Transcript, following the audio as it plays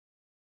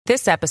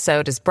This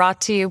episode is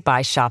brought to you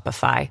by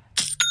Shopify.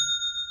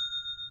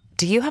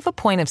 Do you have a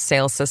point of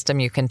sale system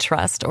you can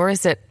trust, or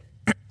is it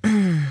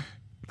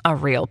a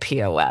real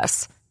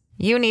POS?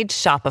 You need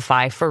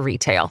Shopify for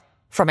retail.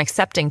 From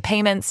accepting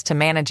payments to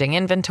managing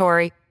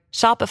inventory,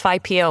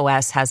 Shopify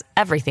POS has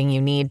everything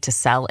you need to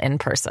sell in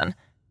person.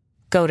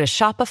 Go to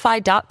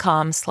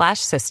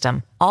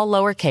shopify.com/system, all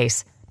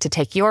lowercase, to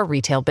take your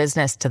retail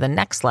business to the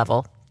next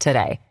level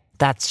today.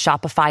 That's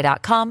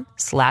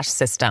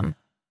shopify.com/system.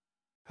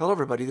 Hello,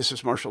 everybody. This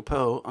is Marshall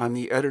Poe. I'm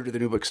the editor of the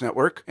New Books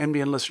Network.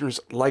 NBN listeners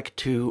like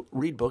to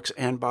read books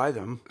and buy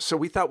them. So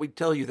we thought we'd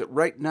tell you that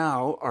right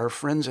now, our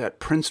friends at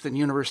Princeton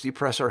University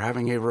Press are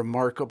having a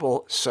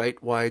remarkable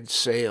site-wide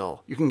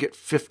sale. You can get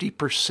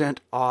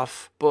 50%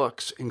 off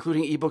books,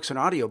 including ebooks and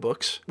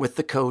audiobooks, with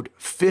the code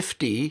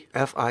 50,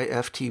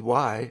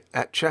 F-I-F-T-Y,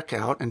 at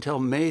checkout until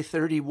May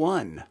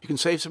 31. You can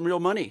save some real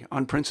money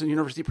on Princeton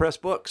University Press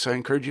books. I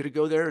encourage you to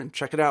go there and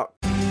check it out.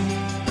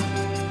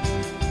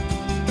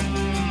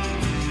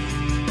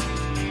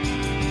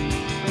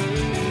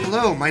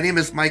 Hello, my name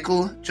is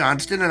Michael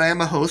Johnston, and I am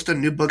a host on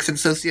New Books in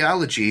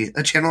Sociology,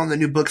 a channel on the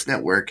New Books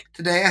Network.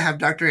 Today, I have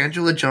Dr.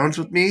 Angela Jones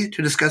with me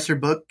to discuss her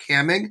book,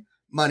 Camming,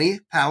 Money,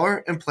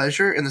 Power, and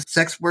Pleasure in the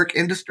Sex Work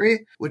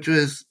Industry, which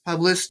was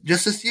published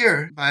just this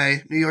year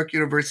by New York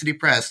University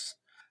Press.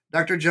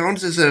 Dr.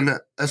 Jones is an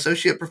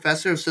associate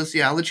professor of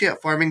sociology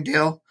at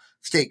Farmingdale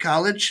State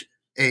College,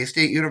 a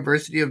state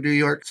university of New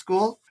York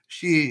school.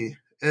 She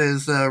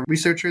is a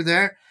researcher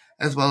there,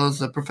 as well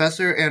as a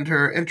professor, and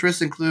her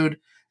interests include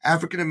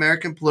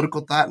African-American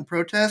political thought and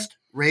protest,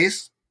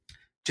 race,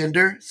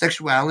 gender,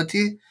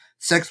 sexuality,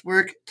 sex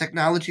work,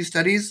 technology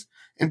studies,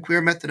 and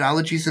queer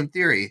methodologies and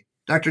theory.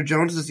 Dr.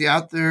 Jones is the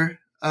author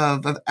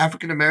of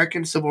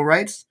African-American Civil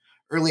Rights,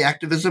 Early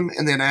Activism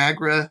in the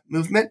Niagara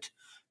Movement,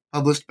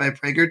 published by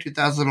Prager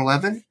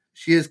 2011.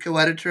 She is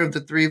co-editor of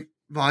the 3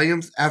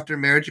 volumes After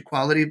Marriage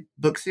Equality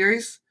book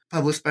series,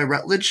 published by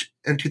Routledge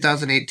in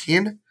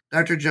 2018.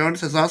 Dr.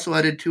 Jones has also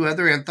edited 2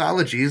 other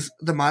anthologies,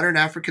 The Modern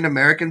African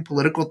American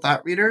Political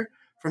Thought Reader,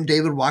 From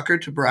David Walker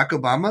to Barack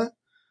Obama,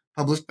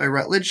 published by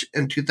Routledge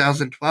in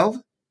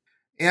 2012,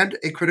 and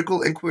A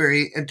Critical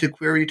Inquiry into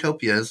Queer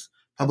Utopias,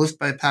 published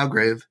by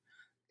Palgrave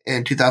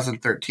in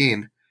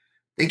 2013.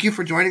 Thank you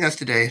for joining us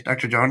today,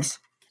 Dr. Jones.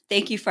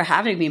 Thank you for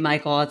having me,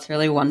 Michael. It's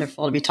really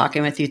wonderful to be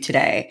talking with you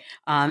today.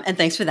 And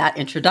thanks for that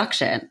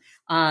introduction.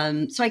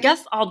 So I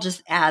guess I'll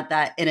just add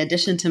that in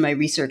addition to my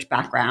research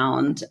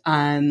background,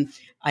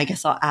 I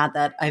guess I'll add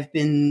that I've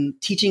been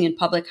teaching in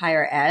public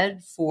higher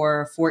ed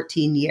for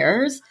 14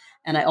 years.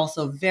 And I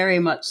also very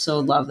much so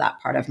love that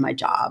part of my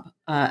job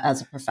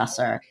as a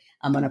professor.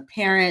 I'm a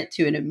parent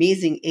to an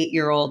amazing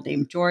 8-year-old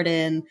named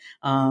Jordan.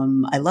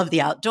 I love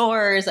the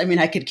outdoors. I mean,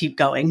 I could keep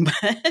going,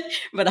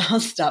 but I'll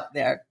stop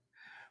there.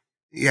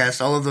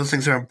 Yes, all of those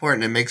things are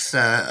important. It makes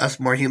us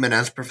more human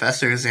as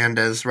professors and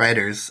as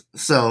writers.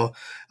 So,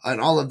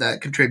 and all of that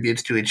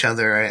contributes to each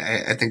other.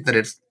 I think that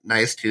it's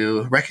nice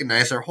to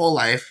recognize our whole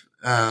life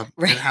right.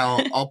 And how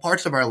all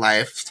parts of our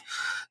lives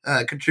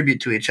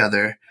contribute to each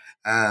other.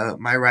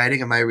 My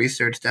writing and my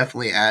research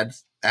definitely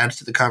adds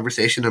to the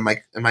conversation in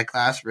my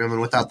classroom.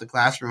 And without the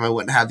classroom, I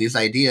wouldn't have these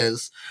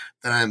ideas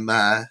that I'm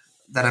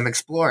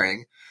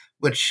exploring,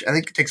 which I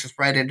think takes us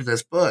right into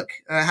this book.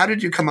 How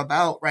did you come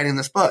about writing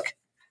this book?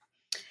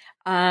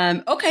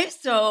 Okay,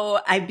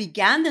 so I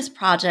began this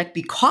project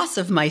because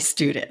of my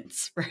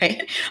students,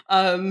 right?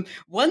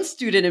 One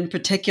student in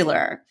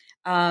particular,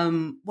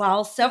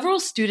 while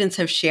several students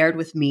have shared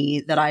with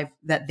me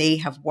that they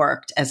have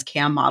worked as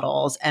CAM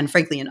models and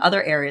frankly in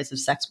other areas of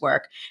sex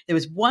work, there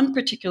was one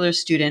particular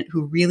student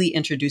who really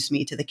introduced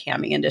me to the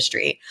camming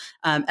industry.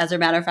 As a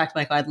matter of fact,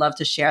 Michael, I'd love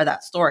to share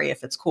that story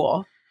if it's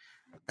cool.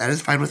 That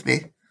is fine with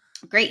me.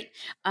 Great.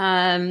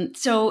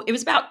 So it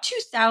was about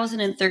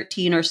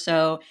 2013 or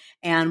so,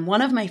 and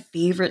one of my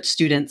favorite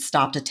students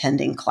stopped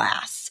attending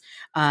class.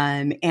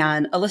 And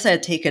Alyssa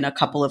had taken a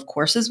couple of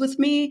courses with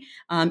me,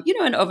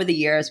 and over the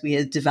years we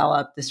had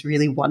developed this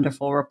really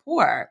wonderful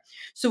rapport.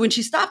 So when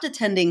she stopped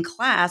attending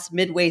class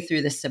midway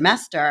through the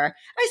semester,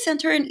 I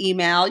sent her an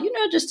email,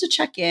 just to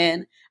check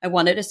in. I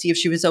wanted to see if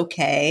she was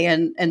okay,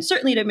 and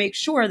certainly to make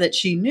sure that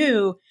she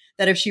knew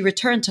that if she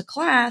returned to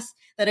class,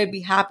 that I'd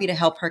be happy to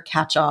help her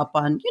catch up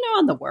on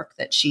the work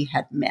that she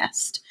had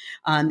missed.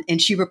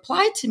 And she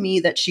replied to me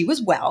that she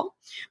was well,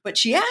 but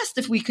she asked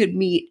if we could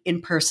meet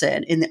in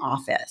person in the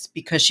office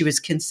because she was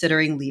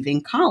considering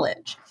leaving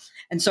college.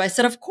 And so I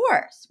said, of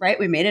course, right?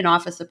 We made an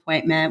office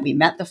appointment. We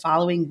met the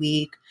following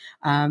week.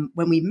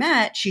 When we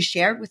met, she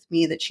shared with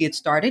me that she had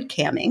started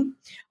camming.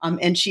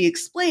 And she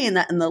explained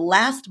that in the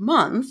last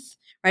month,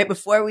 right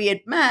before we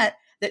had met,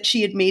 that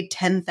she had made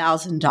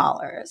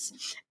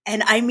 $10,000.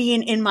 And I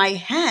mean, in my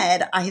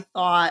head, I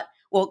thought,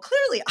 well,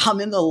 clearly I'm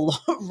in the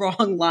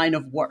wrong line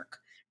of work,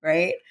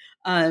 right?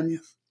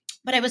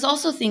 But I was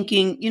also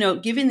thinking,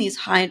 given these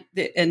high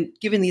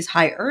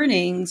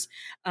earnings,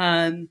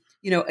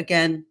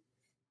 again,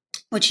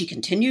 would she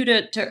continue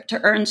to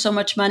earn so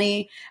much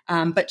money?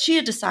 But she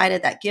had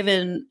decided that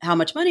given how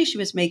much money she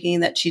was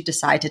making, that she'd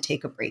decide to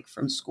take a break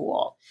from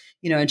school.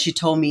 And she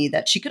told me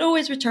that she could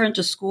always return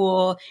to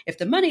school if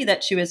the money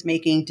that she was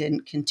making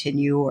didn't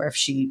continue, or if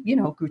she,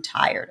 grew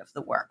tired of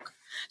the work.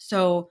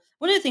 So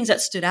one of the things that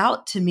stood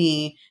out to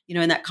me,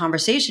 in that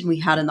conversation we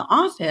had in the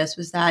office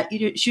was that,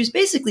 she was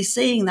basically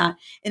saying that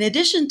in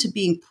addition to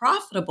being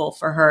profitable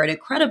for her and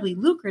incredibly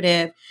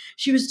lucrative,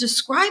 she was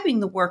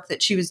describing the work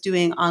that she was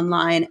doing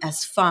online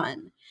as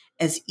fun,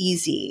 as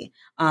easy,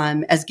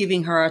 as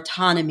giving her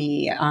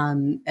autonomy,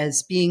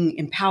 as being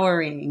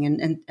empowering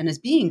and as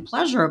being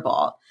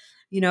pleasurable.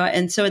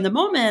 And so in the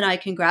moment, I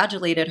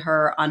congratulated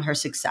her on her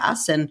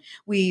success, and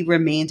we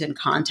remained in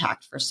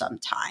contact for some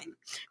time.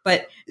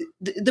 But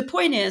the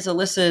point is,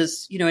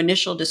 Alyssa's,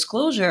 initial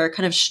disclosure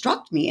kind of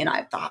struck me, and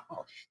I thought,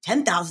 well,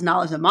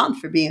 $10,000 a month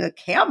for being a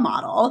cam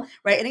model,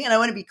 right? And again, I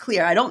want to be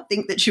clear. I don't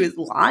think that she was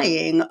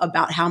lying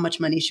about how much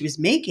money she was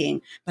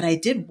making, but I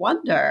did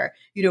wonder,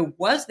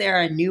 was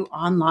there a new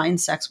online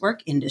sex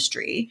work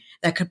industry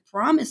that could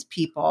promise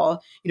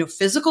people,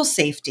 physical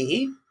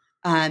safety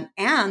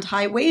and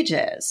high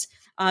wages?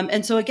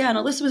 And so again,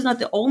 Alyssa was not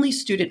the only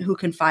student who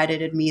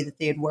confided in me that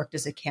they had worked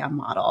as a cam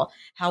model.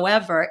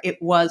 However, it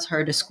was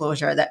her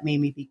disclosure that made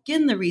me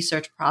begin the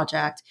research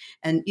project.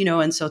 And,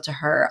 and so to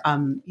her,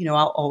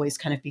 I'll always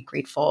kind of be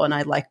grateful. And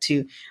I'd like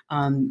to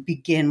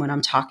begin when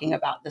I'm talking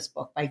about this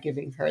book by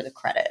giving her the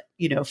credit,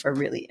 for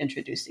really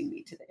introducing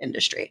me to the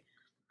industry.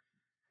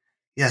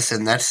 Yes,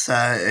 and that's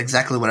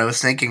exactly what I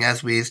was thinking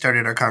as we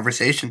started our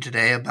conversation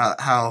today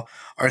about how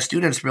our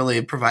students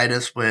really provide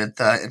us with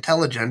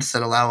intelligence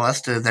that allow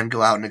us to then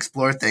go out and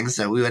explore things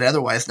that we would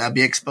otherwise not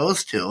be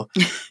exposed to.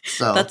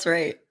 So That's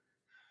right.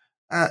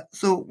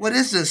 So what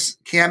is this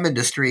cam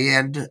industry?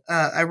 And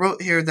I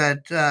wrote here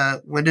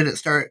that when did it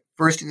start?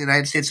 First in the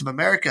United States of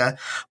America,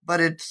 but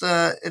it's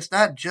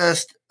not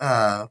just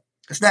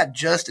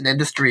an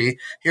industry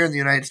here in the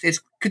United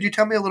States. Could you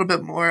tell me a little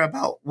bit more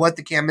about what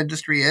the cam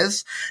industry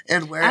is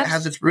and where it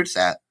has its roots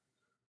at?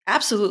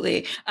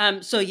 Absolutely.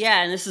 And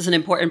this is an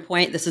important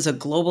point. This is a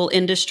global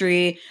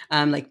industry,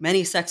 like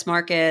many sex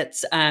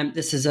markets.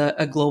 This is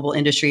a global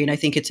industry. And I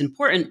think it's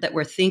important that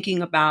we're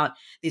thinking about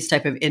these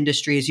type of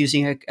industries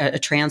using a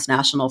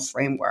transnational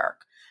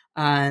framework.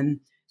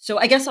 So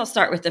I guess I'll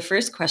start with the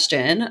first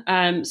question.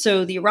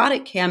 So the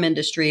erotic cam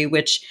industry,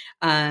 which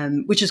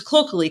is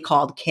colloquially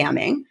called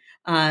camming,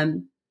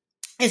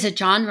 is a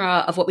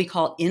genre of what we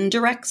call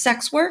indirect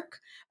sex work,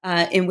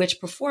 in which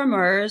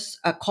performers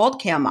called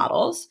cam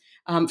models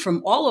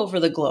from all over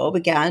the globe,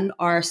 again,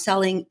 are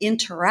selling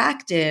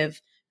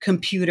interactive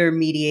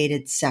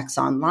computer-mediated sex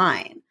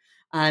online.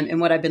 And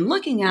what I've been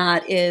looking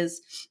at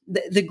is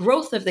the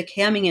growth of the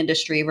camming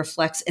industry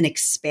reflects an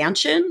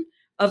expansion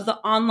of the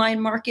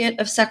online market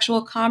of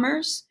sexual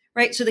commerce,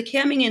 right? So the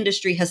camming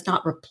industry has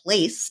not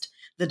replaced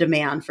the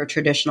demand for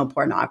traditional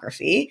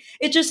pornography.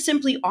 It just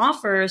simply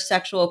offers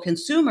sexual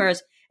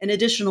consumers an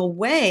additional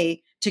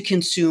way to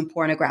consume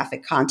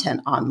pornographic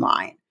content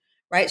online,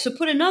 right? So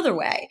put another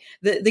way,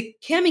 the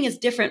camming is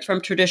different from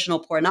traditional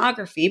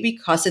pornography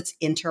because it's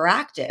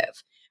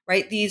interactive,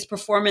 right? These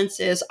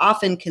performances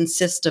often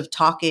consist of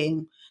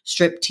talking,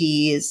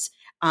 striptease,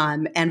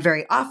 and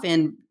very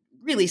often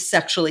really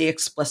sexually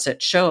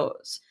explicit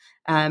shows.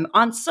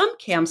 On some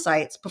cam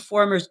sites,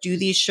 performers do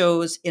these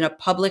shows in a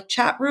public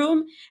chat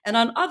room, and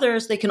on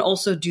others, they can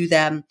also do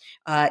them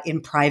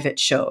in private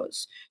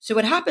shows. So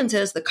what happens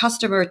is the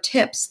customer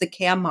tips the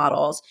cam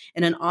models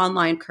in an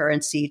online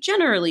currency,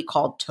 generally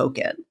called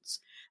tokens.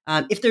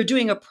 If they're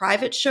doing a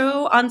private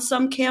show on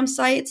some cam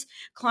sites,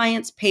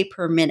 clients pay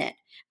per minute.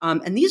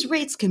 And these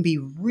rates can be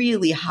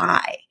really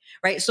high.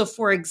 Right. So,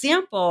 for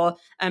example,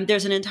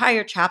 there's an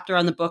entire chapter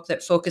on the book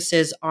that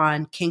focuses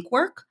on kink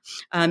work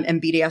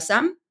and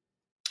BDSM.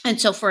 And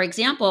so, for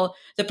example,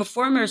 the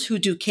performers who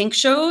do kink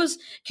shows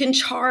can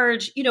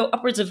charge,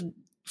 upwards of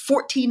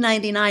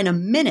 $14.99 a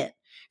minute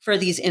for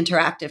these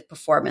interactive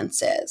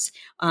performances.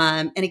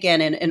 And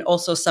again, and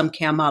also some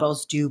cam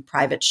models do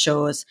private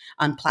shows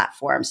on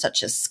platforms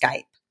such as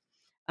Skype.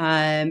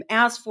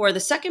 As for the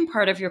second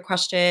part of your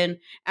question,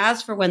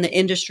 as for when the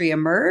industry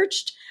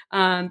emerged,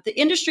 the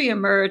industry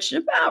emerged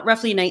in about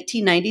roughly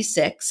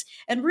 1996,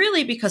 and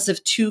really because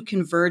of two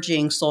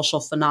converging social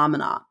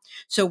phenomena.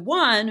 So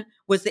one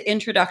was the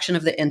introduction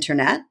of the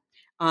internet,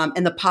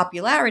 and the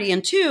popularity,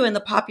 and two, and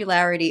the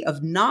popularity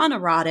of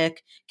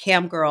non-erotic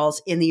cam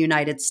girls in the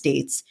United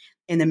States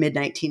in the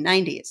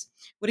mid-1990s.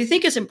 What I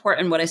think is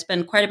important, what I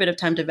spend quite a bit of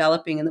time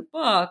developing in the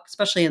book,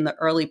 especially in the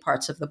early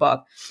parts of the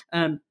book,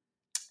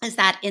 is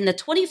that in the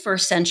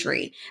 21st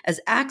century, as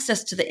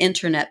access to the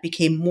internet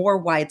became more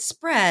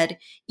widespread,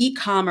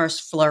 e-commerce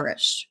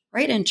flourished,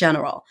 right, in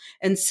general.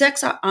 And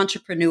sex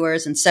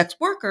entrepreneurs and sex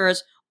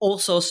workers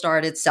also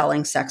started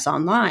selling sex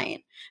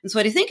online. And so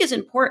what I think is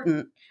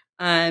important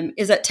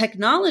is that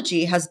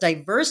technology has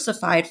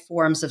diversified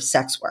forms of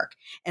sex work,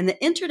 and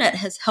the internet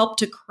has helped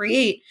to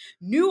create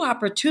new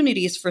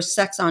opportunities for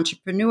sex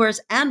entrepreneurs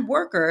and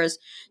workers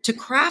to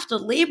craft a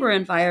labor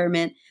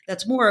environment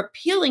that's more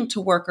appealing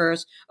to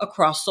workers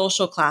across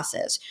social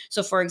classes.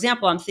 So, for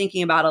example, I'm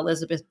thinking about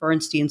Elizabeth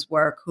Bernstein's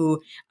work,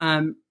 who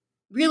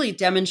really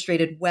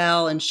demonstrated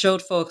well and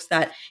showed folks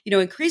that,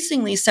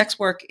 increasingly sex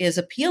work is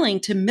appealing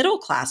to middle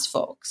class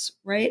folks,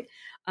 right?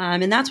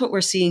 And that's what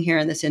we're seeing here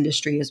in this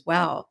industry as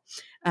well.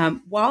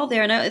 While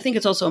there, and I think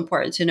it's also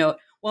important to note,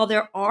 while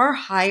there are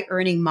high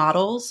earning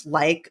models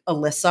like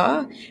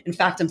Alyssa, in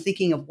fact, I'm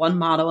thinking of one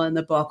model in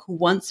the book who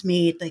once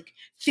made like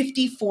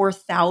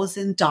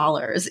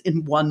 $54,000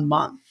 in 1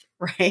 month.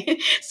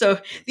 Right. So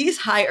these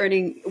high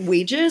earning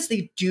wages,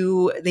 they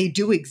do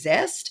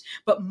exist,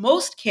 but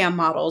most CAM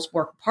models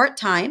work part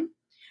time.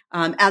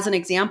 As an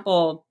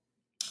example,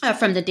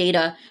 from the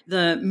data,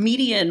 the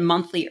median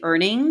monthly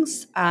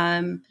earnings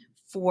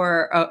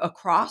for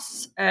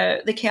across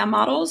the CAM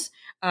models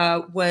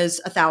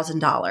was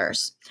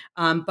 $1,000.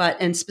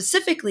 And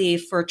specifically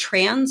for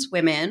trans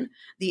women,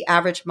 the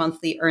average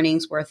monthly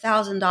earnings were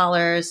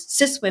 $1,000.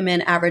 Cis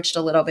women averaged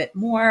a little bit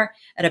more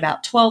at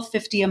about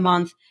 $1,250 a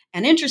month.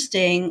 And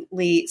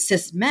interestingly,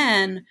 cis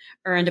men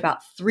earned about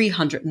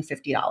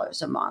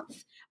 $350 a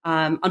month.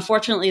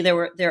 Unfortunately,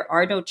 there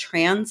are no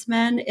trans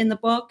men in the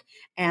book,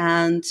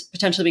 and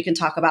potentially we can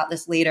talk about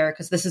this later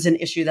because this is an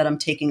issue that I'm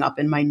taking up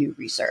in my new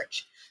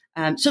research.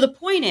 So the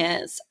point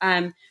is,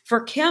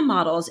 for CAM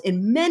models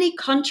in many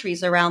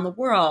countries around the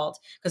world,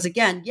 because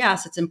again,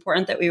 yes, it's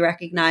important that we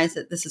recognize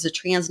that this is a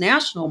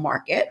transnational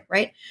market,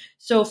 right?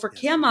 So for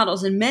CAM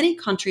models in many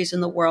countries in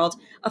the world,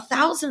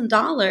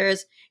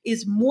 $1,000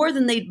 is more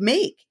than they'd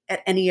make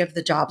at any of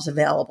the jobs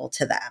available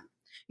to them.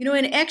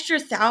 An extra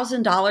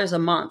 $1,000 a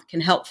month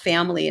can help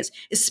families,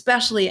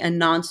 especially in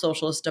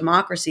non-socialist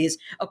democracies,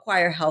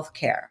 acquire health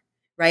care.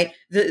 Right?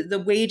 The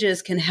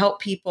wages can help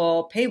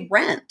people pay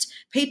rent,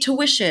 pay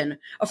tuition,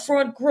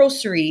 afford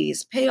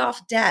groceries, pay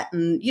off debt,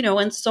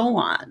 and so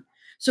on.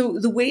 So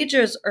the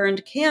wages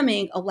earned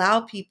camming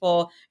allow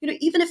people,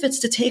 even if it's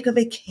to take a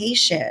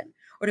vacation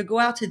or to go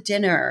out to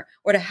dinner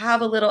or to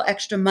have a little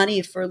extra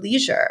money for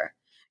leisure.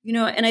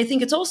 And I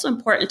think it's also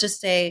important to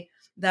say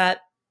that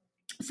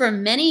for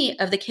many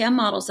of the CAM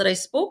models that I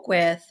spoke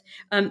with,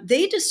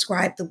 they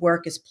described the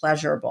work as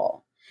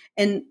pleasurable.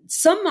 And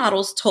some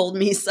models told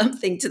me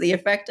something to the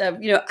effect of,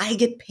 I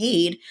get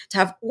paid to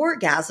have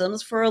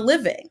orgasms for a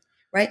living,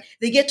 right?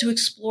 They get to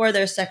explore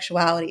their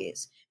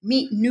sexualities,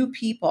 meet new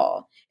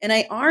people. And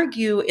I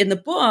argue in the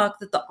book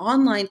that the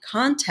online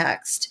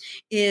context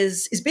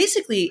is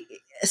basically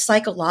a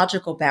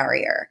psychological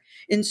barrier.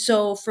 And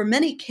so for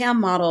many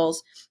CAM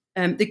models,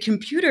 the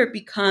computer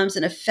becomes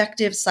an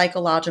effective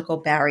psychological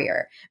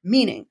barrier,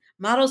 meaning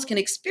models can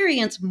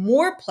experience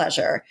more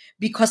pleasure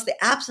because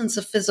the absence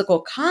of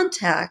physical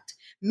contact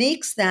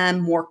makes them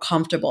more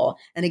comfortable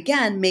and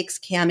again makes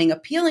camming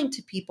appealing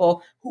to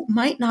people who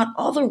might not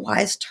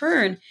otherwise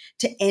turn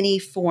to any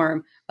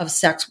form of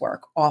sex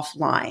work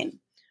offline.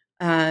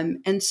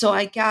 And so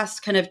I guess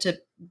kind of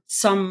to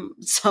sum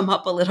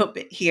up a little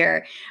bit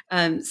here.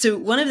 So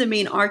one of the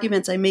main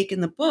arguments I make in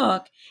the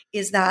book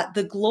is that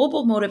the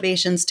global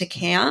motivations to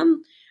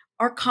cam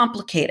are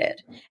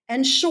complicated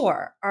and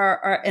sure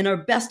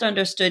are best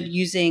understood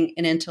using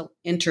an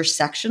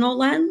intersectional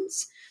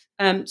lens.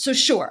 So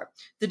sure,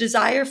 the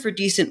desire for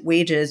decent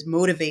wages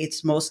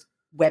motivates most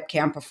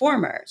webcam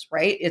performers,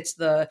 right? It's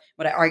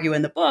what I argue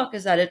in the book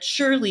is that it's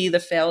surely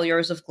the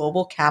failures of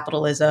global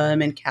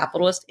capitalism and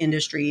capitalist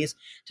industries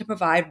to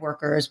provide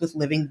workers with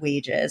living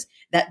wages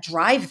that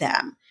drive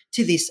them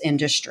to this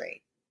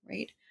industry,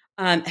 right?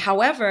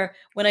 However,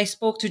 when I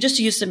spoke to, just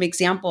to use some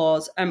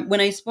examples,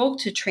 when I spoke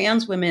to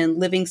trans women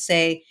living,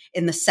 say,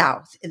 in the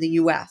South, in the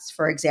US,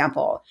 for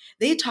example,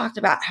 they talked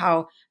about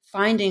how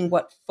finding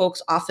what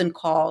folks often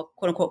call,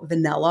 quote unquote,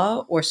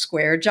 vanilla or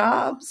square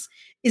jobs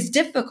is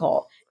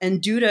difficult.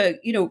 And due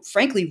to,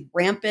 frankly,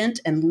 rampant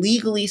and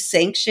legally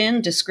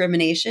sanctioned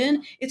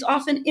discrimination, it's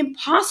often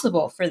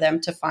impossible for them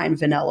to find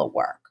vanilla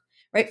work.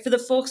 Right. For the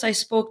folks I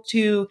spoke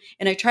to,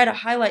 and I try to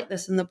highlight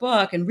this in the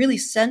book and really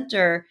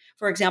center,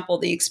 for example,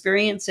 the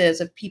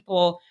experiences of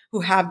people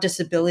who have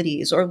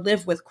disabilities or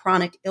live with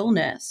chronic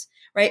illness.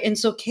 Right. And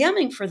so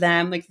camming for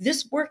them, like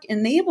this work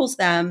enables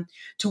them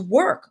to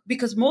work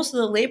because most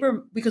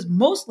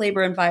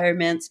labor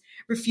environments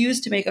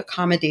refuse to make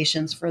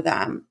accommodations for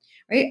them.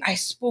 Right? I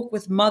spoke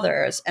with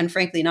mothers and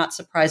frankly, not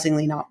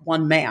surprisingly, not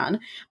one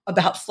man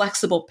about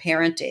flexible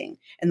parenting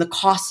and the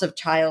costs of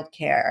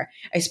childcare.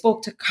 I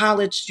spoke to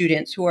college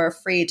students who are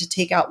afraid to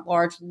take out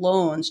large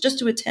loans just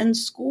to attend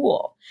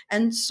school.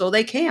 And so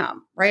they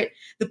cam, right?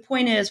 The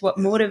point is what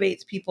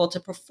motivates people to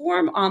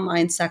perform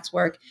online sex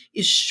work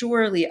is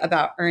surely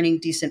about earning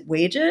decent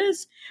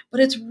wages,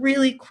 but it's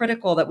really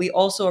critical that we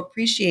also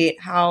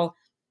appreciate how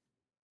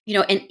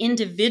an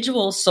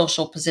individual's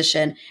social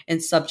position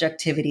and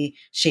subjectivity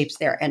shapes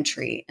their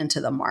entry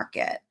into the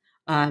market.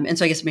 And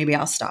so I guess maybe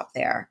I'll stop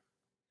there.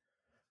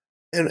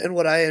 And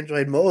what I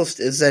enjoyed most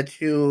is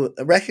that you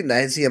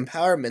recognize the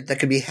empowerment that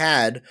can be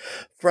had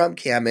from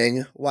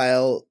camming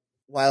while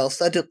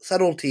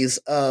subtleties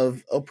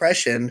of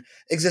oppression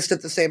exist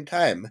at the same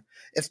time.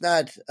 It's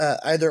not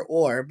either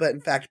or, but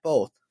in fact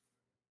both.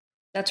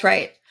 That's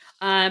right.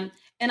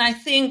 And I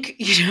think,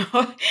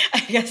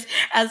 I guess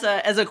as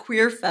a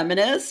queer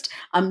feminist,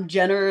 I'm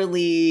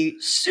generally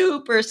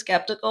super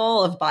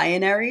skeptical of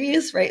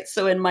binaries, right?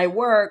 So in my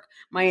work,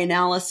 my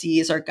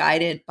analyses are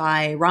guided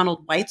by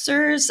Ronald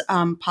Weitzer's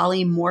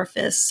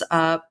polymorphous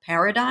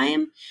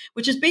paradigm,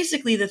 which is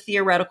basically the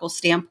theoretical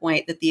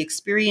standpoint that the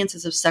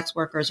experiences of sex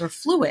workers are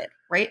fluid,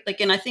 right? Like,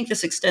 and I think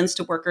this extends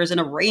to workers in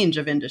a range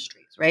of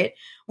industries, right?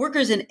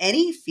 Workers in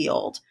any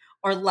field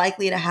are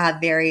likely to have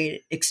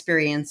varied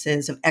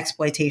experiences of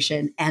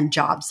exploitation and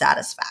job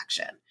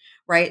satisfaction,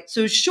 right?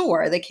 So,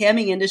 sure, the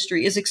camming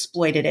industry is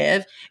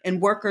exploitative and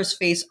workers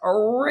face a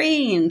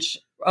range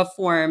of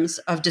forms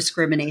of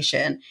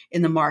discrimination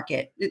in the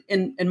market,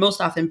 and most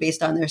often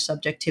based on their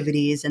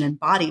subjectivities and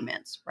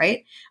embodiments,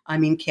 right? I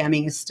mean,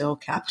 camming is still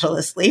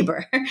capitalist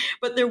labor,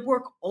 but their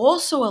work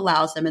also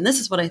allows them, and this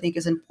is what I think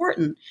is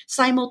important,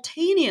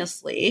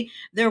 simultaneously,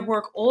 their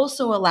work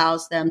also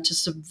allows them to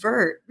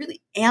subvert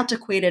really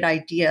antiquated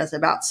ideas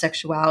about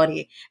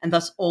sexuality and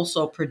thus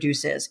also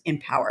produces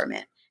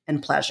empowerment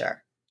and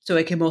pleasure. So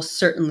it can most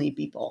certainly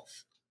be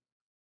both.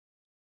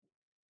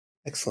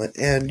 Excellent.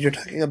 And you're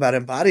talking about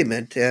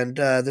embodiment, and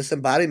this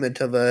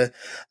embodiment of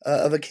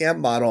a camp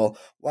model,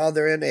 while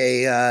they're in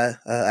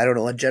I don't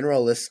know, a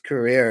generalist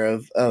career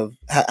of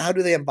how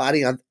do they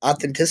embody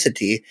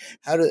authenticity?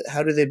 How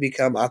do they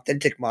become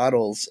authentic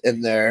models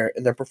in their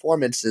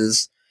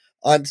performances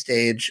on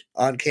stage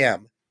on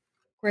cam?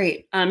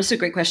 Great. This is a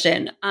great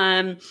question.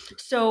 In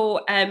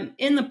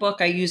the book,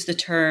 I use the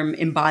term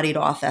embodied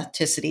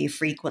authenticity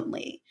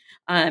frequently.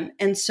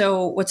 And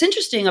so, what's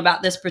interesting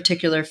about this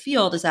particular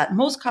field is that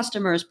most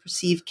customers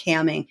perceive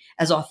camming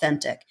as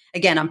authentic.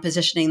 Again, I'm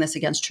positioning this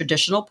against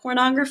traditional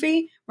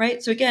pornography,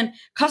 right? So, again,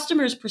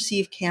 customers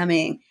perceive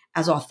camming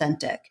as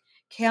authentic.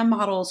 Cam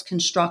models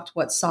construct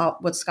what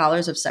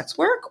scholars of sex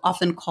work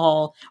often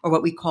call, or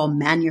what we call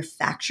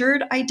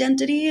manufactured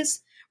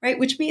identities, right?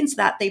 Which means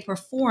that they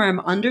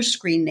perform under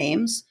screen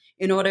names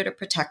in order to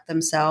protect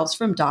themselves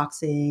from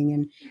doxing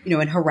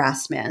and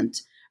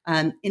harassment.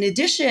 In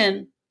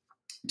addition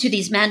to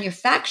these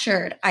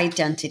manufactured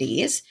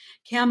identities,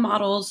 cam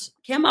models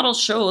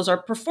shows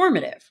are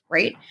performative,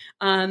 right?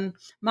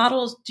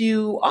 Models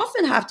do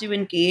often have to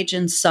engage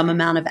in some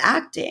amount of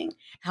acting.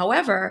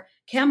 However,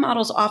 cam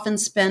models often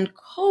spend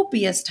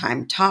copious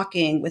time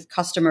talking with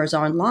customers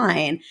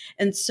online.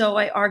 And so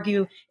I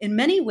argue in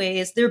many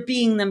ways they're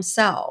being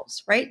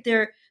themselves, right?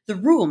 They're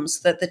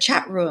the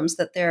chat rooms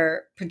that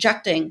they're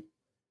projecting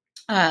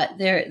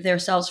their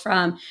selves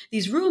from.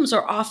 These rooms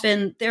are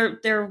often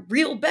they're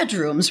real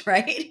bedrooms,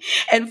 right?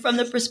 And from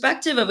the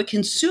perspective of a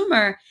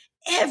consumer,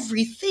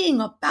 everything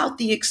about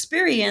the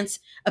experience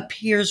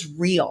appears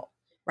real,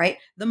 right?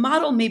 The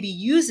model may be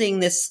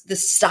using this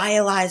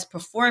stylized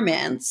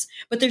performance,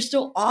 but they're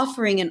still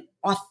offering an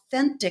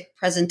authentic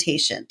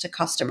presentation to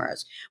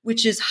customers,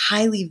 which is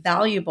highly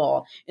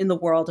valuable in the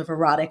world of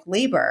erotic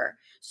labor.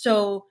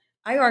 So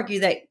I argue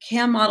that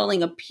cam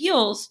modeling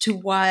appeals to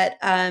what,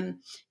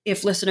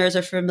 if listeners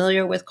are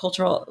familiar with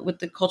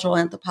the cultural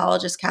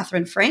anthropologist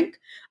Catherine Frank,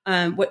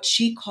 what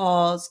she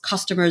calls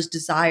customers'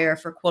 desire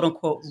for quote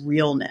unquote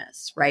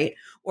realness, right?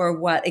 Or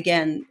what,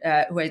 again,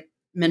 who I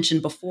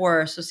mentioned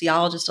before,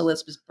 sociologist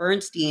Elizabeth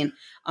Bernstein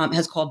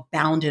has called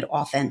bounded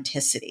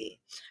authenticity,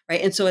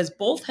 right? And so, as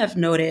both have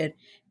noted,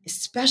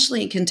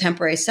 especially in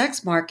contemporary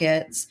sex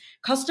markets,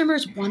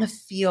 customers want to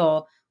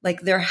feel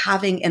like they're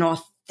having an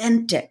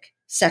authentic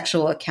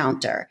sexual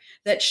encounter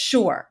that,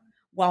 sure,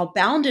 while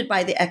bounded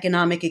by the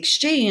economic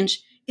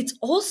exchange, it's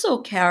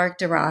also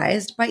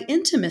characterized by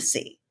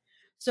intimacy.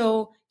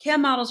 So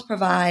cam models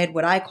provide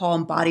what I call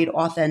embodied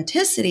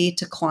authenticity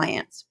to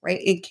clients,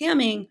 right? In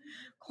camming,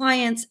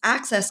 clients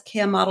access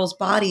cam models'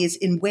 bodies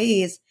in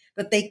ways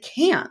that they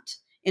can't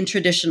in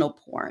traditional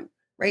porn,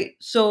 right?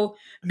 So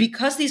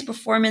because these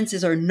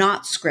performances are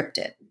not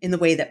scripted in the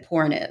way that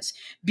porn is,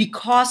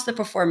 because the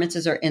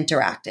performances are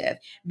interactive,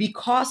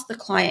 because the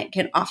client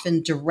can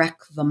often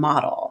direct the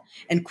model,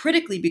 and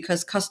critically,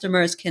 because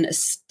customers can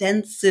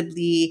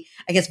ostensibly,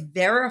 I guess,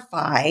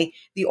 verify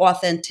the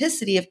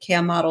authenticity of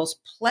cam models'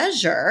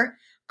 pleasure,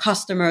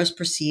 customers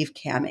perceive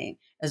camming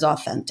as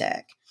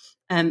authentic.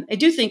 I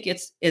do think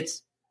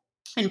it's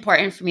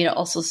important for me to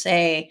also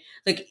say,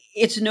 like,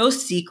 it's no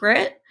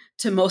secret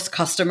to most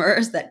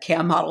customers that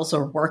cam models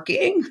are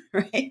working,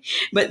 right?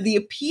 But the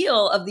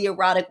appeal of the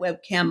erotic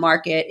webcam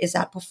market is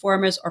that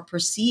performers are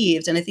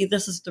perceived, and I think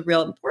this is the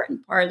real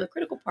important part, the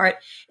critical part,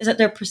 is that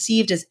they're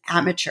perceived as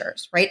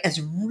amateurs, right? As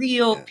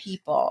real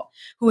people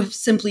who have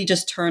simply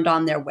just turned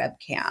on their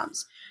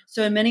webcams.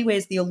 So in many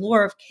ways, the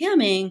allure of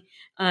camming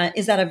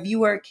is that a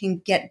viewer can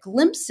get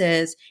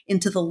glimpses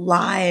into the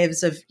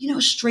lives of,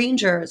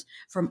 strangers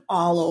from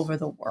all over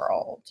the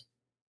world.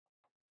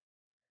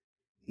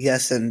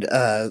 Yes, and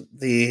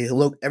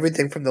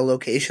everything from the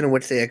location in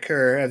which they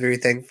occur,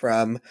 everything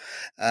from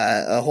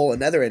a whole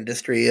another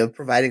industry of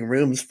providing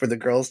rooms for the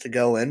girls to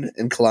go in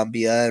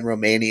Colombia and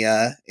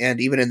Romania,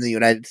 and even in the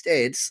United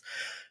States,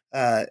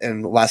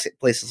 in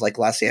places like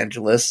Los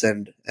Angeles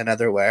and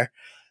otherwhere.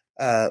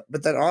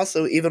 But then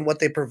also even what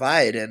they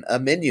provide and a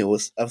menu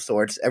of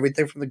sorts,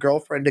 everything from the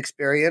girlfriend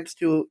experience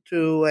to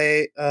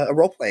a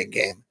role playing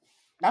game.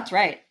 That's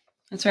right.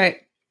 That's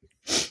right.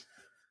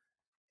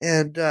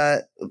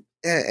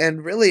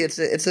 And really, it's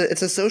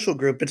a social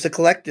group. It's a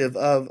collective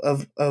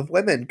of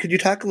women. Could you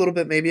talk a little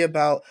bit maybe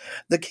about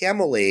the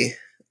Camely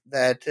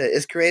that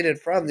is created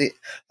from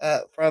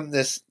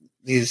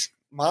these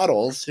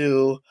models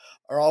who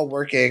are all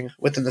working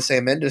within the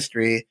same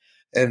industry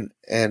and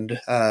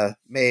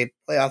may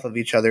play off of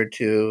each other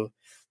to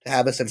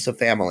have a sense of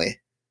family.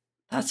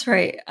 That's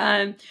right.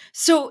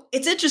 So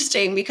it's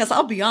interesting because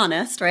I'll be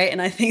honest, right?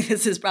 And I think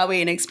this is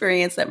probably an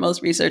experience that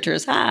most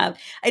researchers have.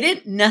 I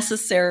didn't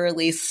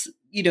necessarily,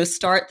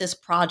 start this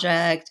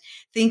project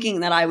thinking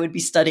that I would be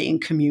studying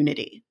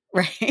community,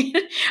 right?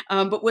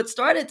 But what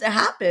started to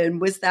happen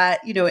was that,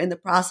 in the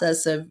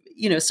process of,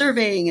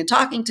 surveying and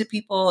talking to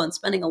people and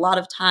spending a lot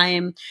of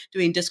time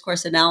doing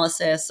discourse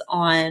analysis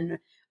on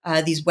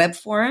these web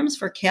forums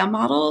for CAM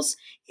models,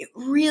 it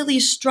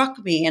really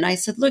struck me. And I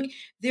said, look,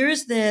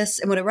 there's this,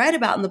 and what I write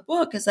about in the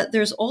book is that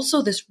there's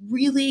also this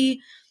really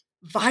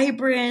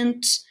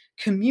vibrant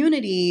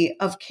community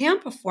of CAM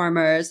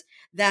performers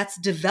that's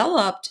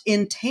developed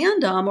in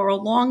tandem or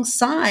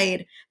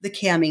alongside the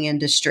camming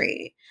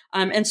industry.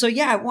 And so,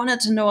 I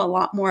wanted to know a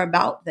lot more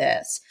about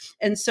this.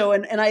 And so,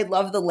 and I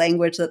love the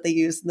language that they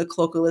use, the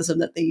colloquialism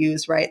that they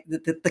use, right?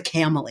 The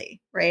Camely,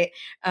 right?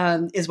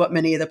 Is what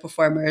many of the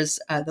performers,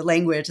 the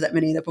language that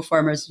many of the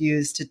performers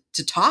use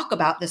to talk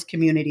about this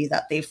community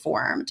that they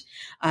formed.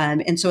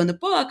 And so in the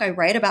book, I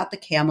write about the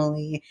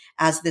Camely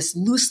as this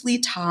loosely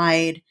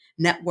tied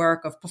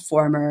network of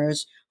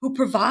performers who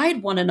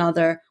provide one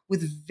another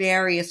with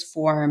various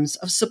forms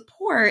of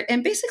support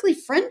and basically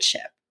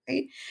friendship.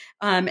 Right.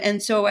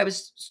 And so I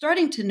was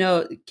starting to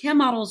know CAM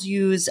models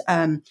use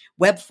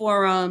web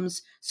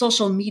forums,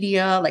 social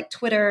media like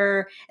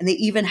Twitter, and they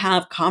even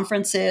have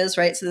conferences,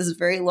 right? So there's a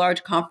very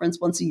large conference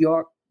once a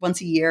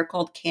year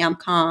called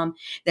CamCom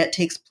that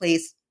takes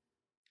place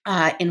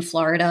in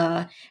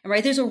Florida. And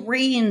right, there's a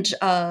range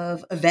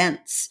of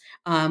events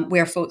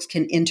where folks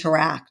can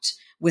interact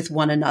with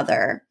one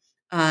another.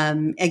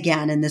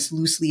 Again, in this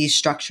loosely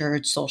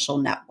structured social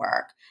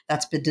network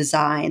that's been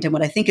designed. And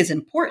what I think is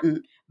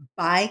important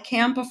by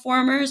CAM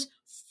performers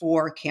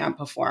for CAM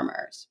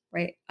performers,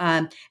 right?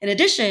 In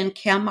addition,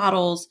 CAM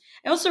models,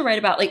 I also write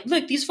about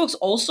look, these folks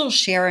also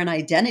share an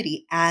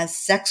identity as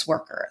sex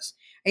workers,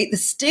 right? The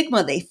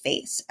stigma they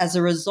face as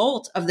a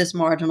result of this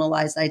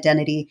marginalized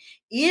identity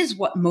is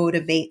what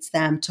motivates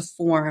them to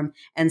form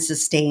and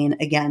sustain,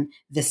 again,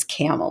 this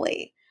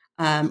Camely.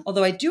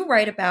 Although I do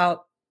write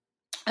about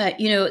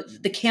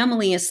the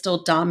Camely is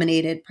still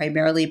dominated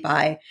primarily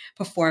by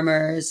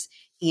performers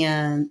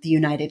in the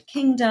United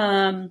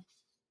Kingdom,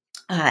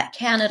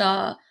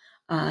 Canada,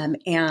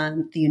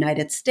 and the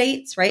United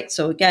States, right?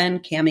 So again,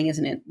 camming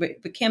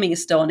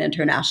is still an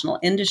international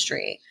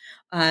industry,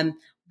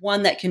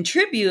 one that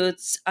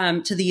contributes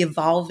to the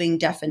evolving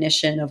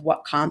definition of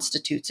what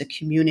constitutes a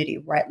community,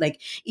 right?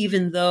 Like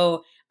even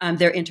though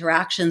their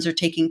interactions are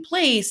taking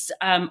place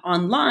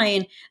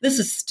online, this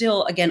is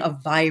still, again, a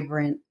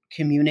vibrant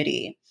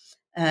community.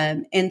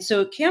 And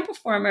so CAM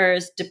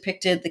performers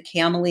depicted the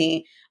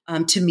Camely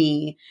to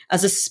me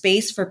as a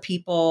space for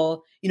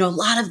people. A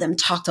lot of them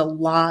talked a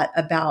lot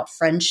about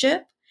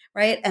friendship,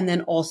 right? And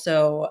then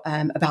also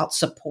about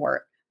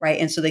support, right?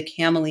 And so the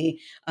Camely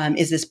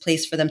is this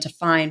place for them to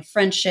find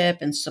friendship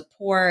and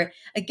support,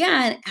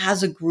 again,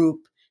 as a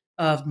group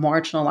of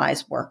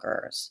marginalized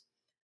workers.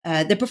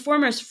 The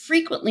performers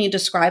frequently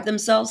describe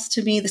themselves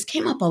to me, this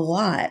came up a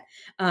lot,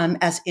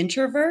 as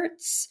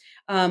introverts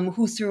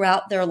who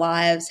throughout their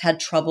lives had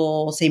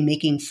trouble, say,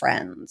 making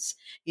friends.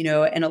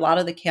 And a lot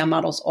of the CAM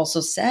models also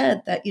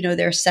said that,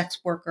 their sex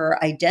worker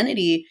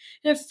identity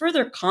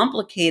further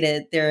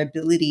complicated their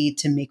ability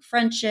to make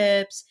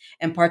friendships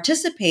and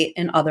participate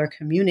in other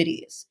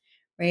communities,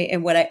 right?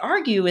 And what I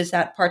argue is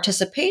that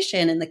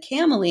participation in the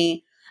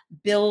Camely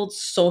builds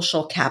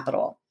social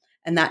capital,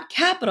 and that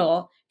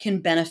capital can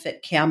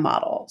benefit CAM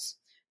models.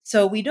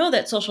 So we know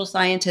that social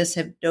scientists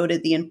have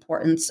noted the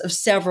importance of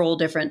several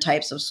different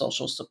types of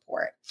social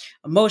support: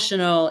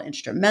 emotional,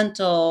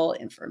 instrumental,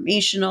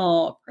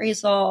 informational,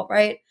 appraisal,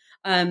 right?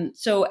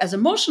 So as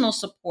emotional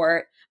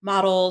support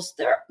models,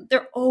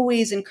 they're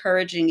always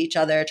encouraging each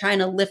other, trying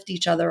to lift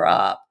each other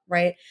up,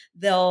 right?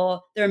 There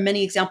are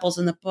many examples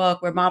in the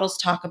book where models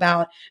talk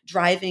about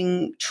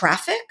driving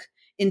traffic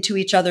into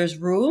each other's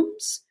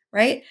rooms,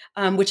 right?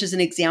 Which is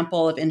an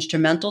example of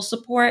instrumental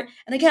support.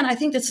 And again, I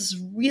think this is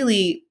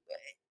really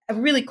a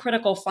really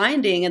critical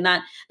finding, and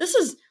that this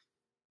is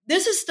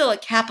still a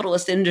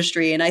capitalist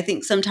industry. And I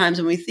think sometimes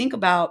when we think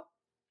about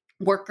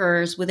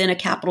workers within a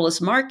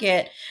capitalist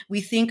market,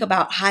 we think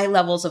about high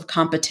levels of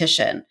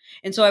competition.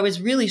 And so I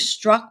was really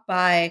struck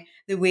by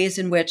the ways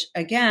in which,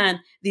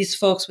 again, these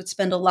folks would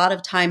spend a lot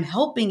of time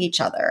helping each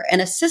other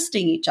and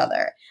assisting each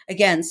other.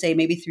 Again, say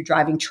maybe through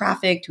driving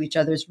traffic to each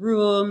other's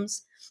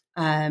rooms.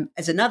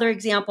 As another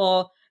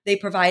example, they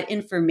provide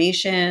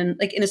information,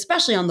 like, and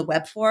especially on the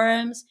web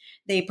forums,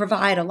 they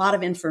provide a lot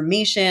of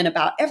information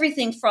about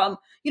everything from,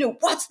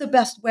 what's the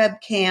best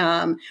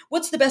webcam,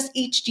 what's the best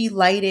HD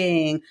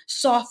lighting,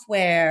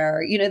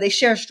 software. They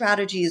share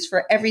strategies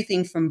for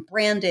everything from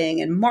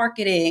branding and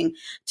marketing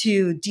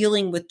to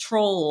dealing with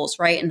trolls,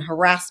 right, and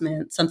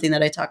harassment, something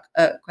that I talk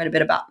quite a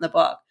bit about in the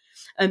book.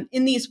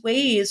 In these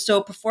ways,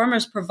 so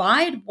performers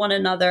provide one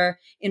another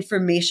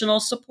informational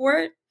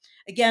support.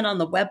 Again, on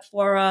the web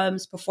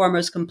forums,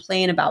 performers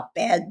complain about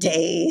bad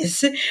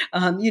days,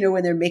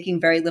 when they're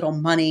making very little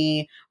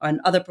money, and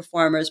other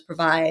performers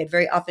provide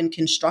very often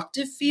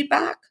constructive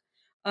feedback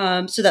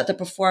so that the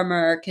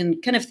performer can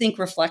kind of think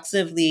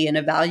reflexively and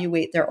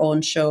evaluate their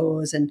own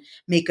shows and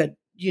make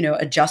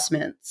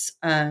adjustments.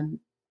 I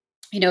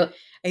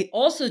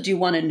also do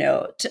want to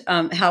note,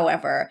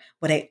 however,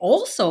 what I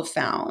also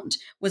found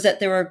was that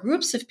there are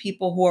groups of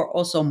people who are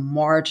also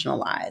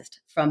marginalized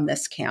from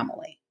this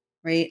camely,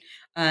 right?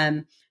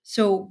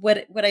 So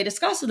what I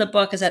discuss in the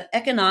book is that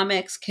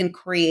economics can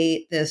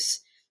create this,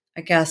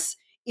 I guess,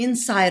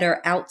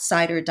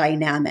 insider-outsider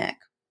dynamic,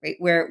 right?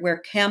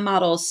 Where CAM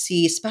models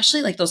see,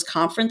 especially like those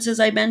conferences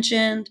I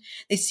mentioned,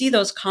 they see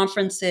those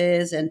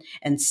conferences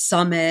and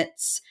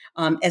summits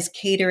as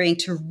catering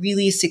to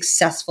really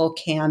successful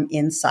CAM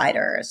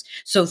insiders.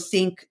 So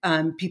think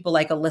people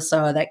like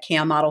Alyssa, that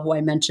CAM model who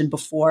I mentioned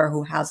before,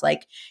 who has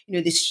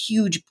this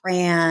huge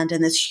brand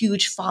and this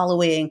huge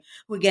following,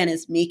 who again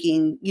is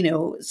making,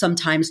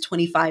 sometimes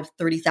 $25,000,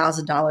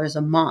 $30,000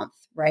 a month.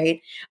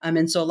 Right.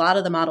 And so a lot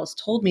of the models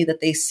told me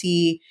that they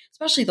see,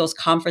 especially those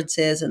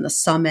conferences and the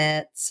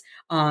summits,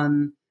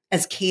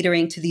 as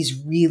catering to this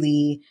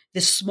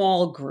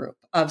small group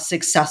of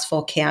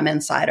successful CAM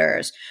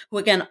insiders who,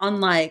 again,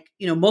 unlike,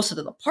 most of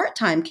the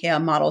part-time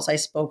CAM models I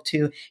spoke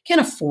to, can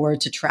afford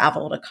to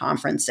travel to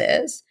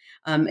conferences.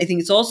 I think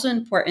it's also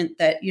important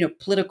that,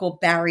 political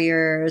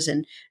barriers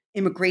and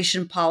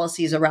immigration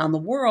policies around the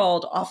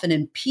world often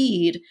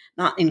impede,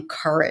 not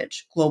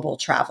encourage, global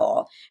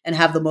travel and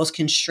have the most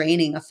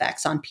constraining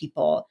effects on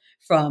people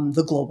from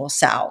the global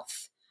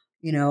South.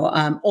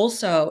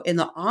 Also in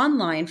the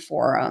online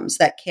forums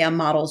that CAM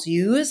models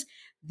use,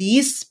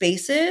 these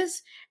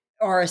spaces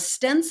are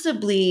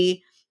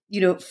ostensibly,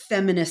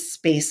 feminist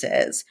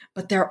spaces,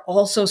 but they're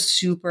also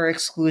super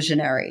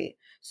exclusionary.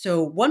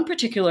 So one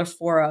particular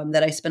forum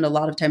that I spend a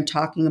lot of time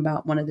talking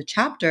about, one of the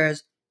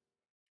chapters,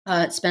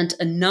 spent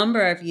a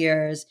number of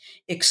years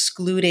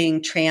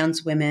excluding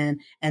trans women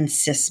and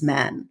cis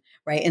men,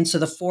 right? And so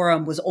the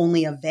forum was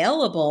only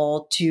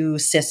available to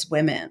cis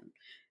women.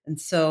 And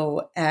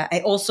so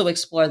I also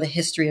explore the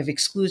history of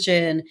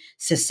exclusion,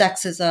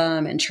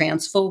 cissexism, and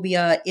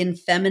transphobia in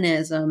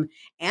feminism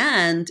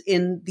and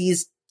in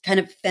these kind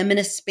of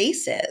feminist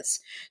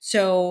spaces.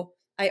 So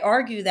I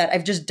argue that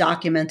I've just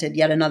documented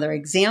yet another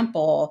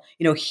example,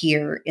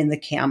 here in the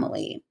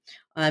Camely.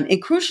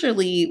 And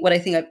crucially, what I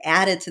think I've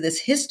added to this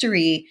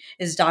history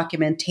is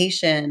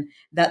documentation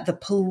that the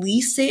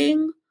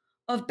policing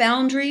of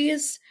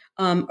boundaries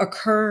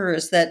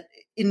occurs that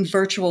in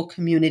virtual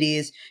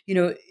communities,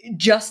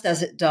 just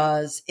as it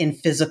does in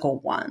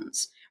physical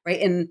ones, right?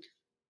 And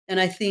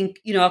I think,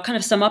 I'll kind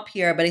of sum up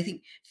here, but I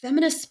think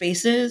feminist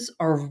spaces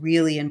are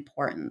really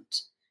important.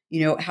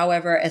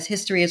 However, as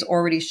history has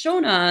already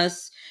shown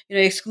us,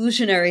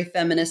 exclusionary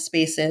feminist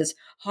spaces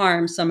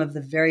harm some of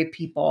the very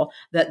people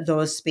that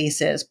those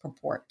spaces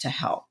purport to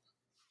help.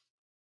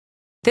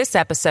 This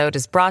episode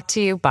is brought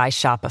to you by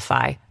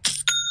Shopify.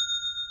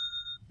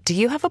 Do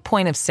you have a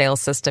point of sale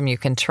system you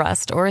can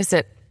trust, or is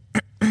it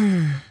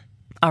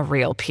a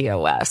real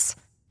POS?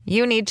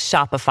 You need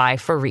Shopify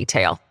for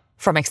retail.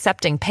 From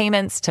accepting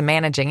payments to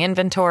managing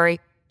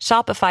inventory,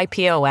 Shopify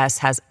POS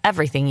has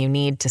everything you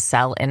need to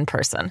sell in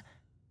person.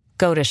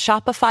 Go to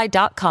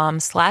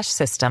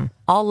shopify.com/system,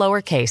 all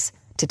lowercase,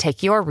 to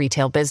take your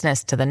retail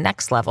business to the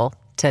next level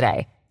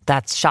today.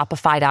 That's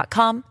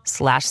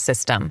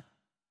shopify.com/system.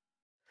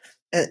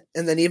 And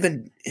then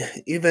even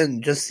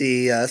just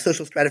the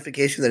social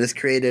stratification that is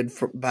created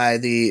by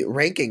the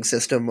ranking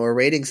system or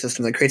rating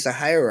system that creates a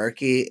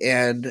hierarchy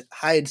and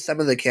hides some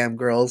of the cam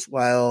girls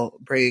while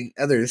bringing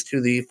others to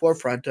the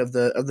forefront of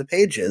the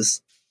pages.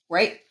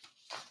 Right.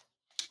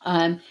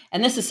 And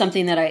this is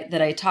something that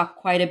I talk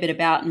quite a bit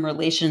about in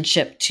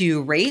relationship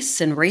to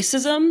race and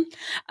racism.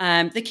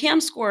 The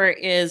CAM score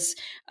is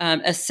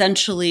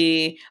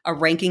essentially a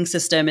ranking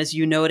system, as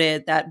you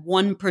noted, that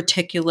one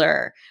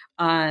particular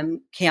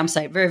cam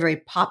site, very, very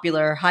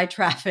popular, high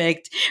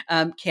trafficked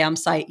cam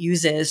site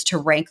uses to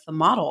rank the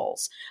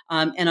models.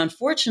 And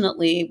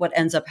unfortunately, what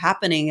ends up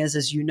happening is,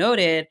 as you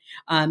noted,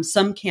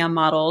 some cam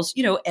models,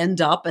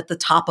 end up at the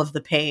top of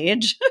the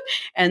page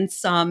and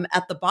some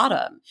at the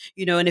bottom,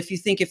 and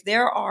if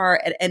there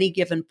are at any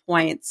given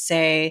point,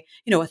 say,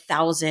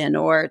 1,000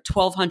 or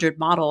 1,200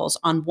 models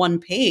on one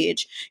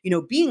page,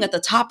 being at the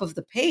top of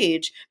the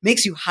page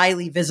makes you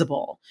highly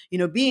visible.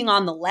 Being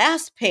on the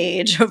last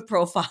page of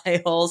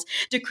profiles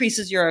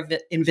decreases your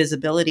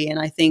invisibility. And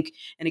I think,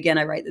 and again,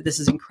 I write that this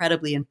is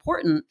incredibly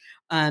important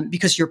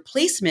because your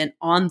placement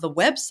on the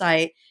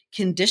website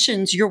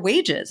conditions your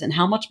wages and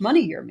how much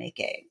money you're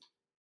making.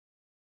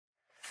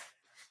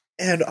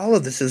 And all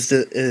of this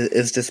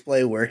is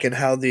display work and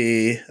how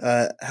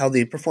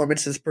the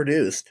performance is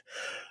produced.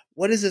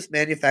 What is this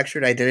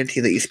manufactured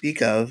identity that you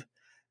speak of?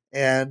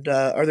 And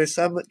are there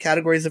some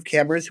categories of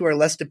cameras who are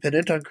less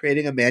dependent on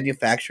creating a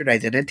manufactured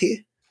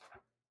identity?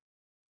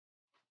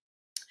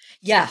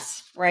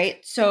 Yes, right.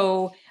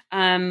 So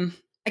I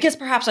guess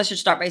perhaps I should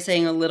start by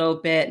saying a little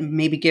bit,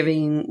 maybe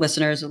giving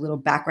listeners a little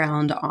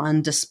background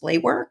on display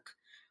work.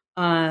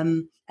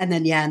 And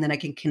then I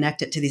can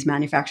connect it to these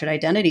manufactured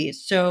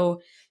identities.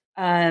 So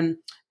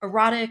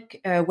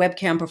erotic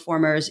webcam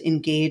performers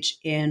engage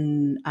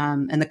in,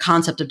 and the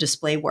concept of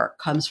display work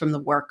comes from the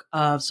work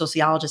of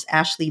sociologists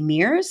Ashley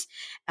Mears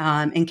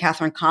and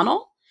Catherine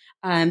Connell.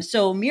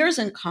 So Mears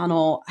and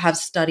Connell have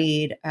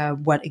studied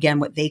what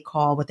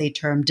they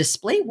term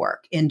display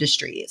work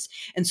industries.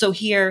 And so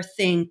here,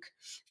 think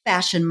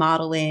fashion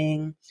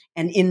modeling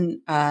and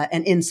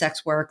in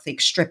sex work,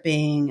 think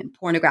stripping and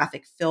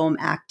pornographic film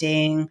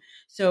acting.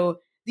 So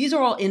these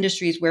are all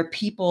industries where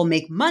people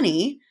make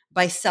money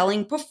by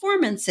selling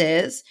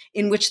performances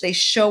in which they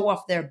show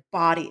off their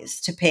bodies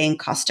to paying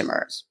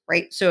customers,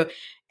 right? So,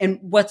 and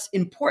what's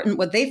important,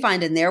 what they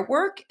find in their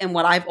work and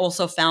what I've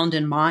also found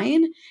in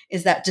mine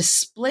is that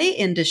display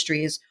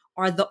industries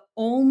are the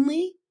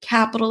only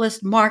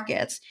capitalist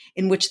markets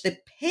in which the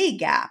pay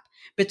gap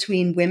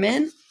between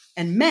women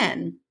and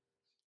men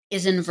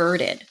is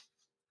inverted.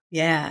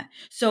 Yeah.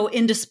 So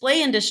in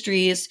display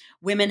industries,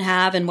 women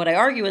have, and what I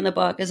argue in the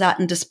book is that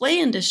in display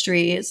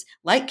industries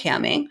like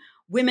camming,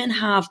 women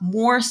have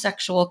more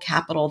sexual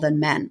capital than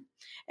men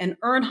and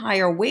earn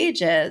higher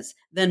wages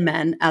than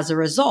men as a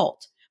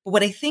result. But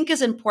what I think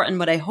is important,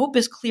 what I hope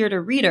is clear to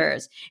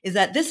readers, is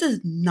that this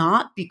is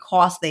not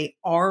because they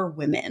are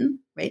women,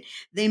 right?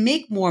 They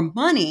make more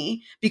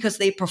money because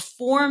they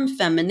perform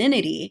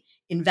femininity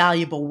in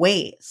valuable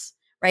ways,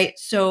 right?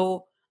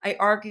 So I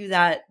argue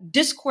that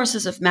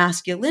discourses of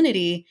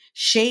masculinity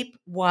shape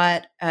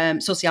what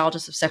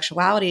sociologists of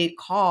sexuality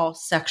call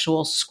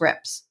sexual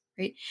scripts.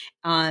 Right.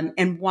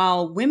 And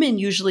while women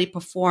usually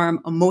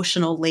perform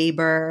emotional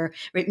labor,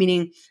 right,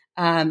 meaning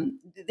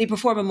they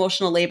perform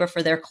emotional labor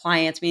for their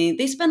clients, meaning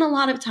they spend a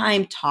lot of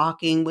time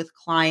talking with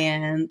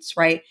clients,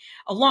 right,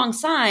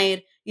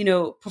 alongside,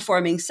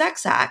 performing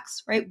sex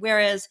acts, right?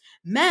 Whereas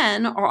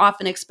men are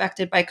often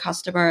expected by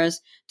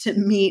customers to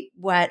meet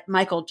what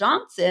Michael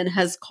Johnson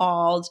has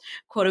called,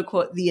 quote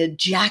unquote, the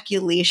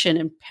ejaculation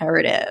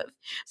imperative.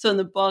 So in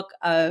the book,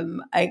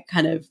 I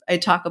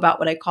talk about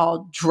what I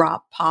call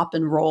drop, pop,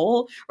 and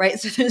roll, right?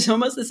 So there's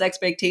almost this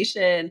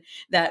expectation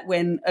that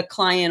when a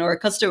client or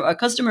a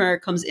customer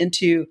comes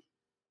into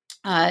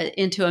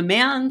a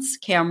man's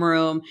cam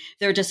room,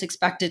 they're just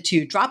expected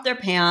to drop their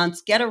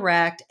pants, get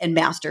erect, and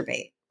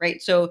masturbate, right?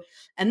 So,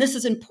 and this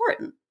is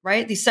important,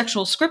 right? These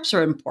sexual scripts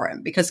are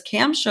important because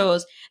cam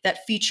shows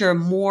that feature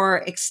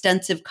more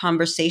extensive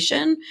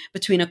conversation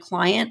between a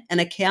client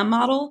and a cam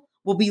model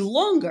will be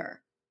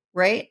longer,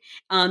 right?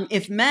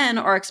 If men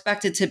are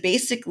expected to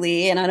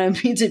basically, and I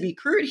don't mean to be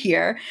crude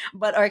here,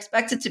 but are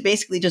expected to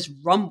basically just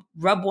rub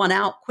one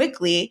out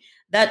quickly,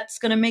 that's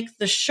going to make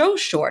the show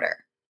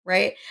shorter.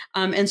 Right.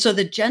 And so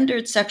the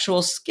gendered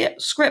sexual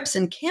scripts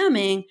in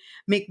camming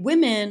make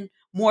women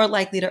more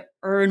likely to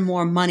earn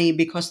more money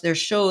because their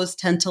shows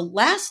tend to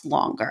last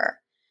longer.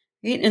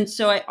 Right? And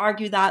so I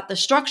argue that the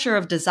structure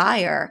of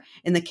desire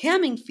in the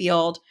camming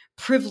field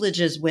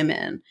privileges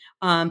women.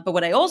 But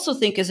what I also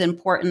think is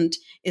important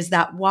is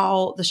that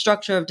while the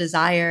structure of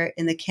desire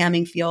in the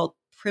camming field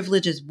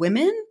privileges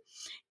women,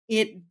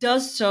 it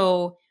does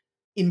so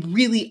in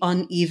really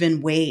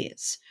uneven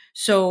ways.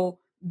 So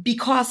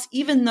because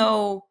even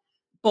though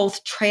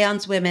both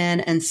trans women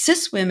and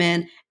cis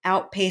women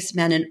outpace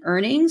men in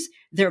earnings,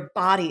 their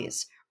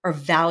bodies are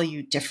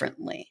valued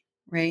differently,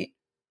 right?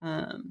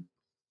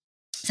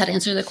 Does that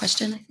answer the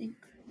question, I think?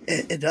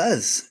 It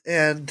does.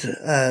 And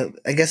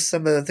I guess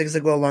some of the things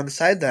that go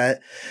alongside that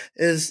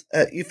is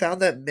you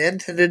found that men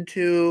tended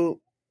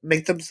to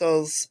make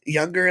themselves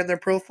younger in their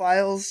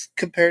profiles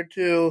compared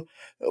to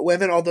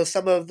women, although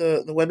some of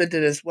the women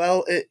did as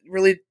well. It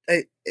really,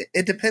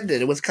 it depended.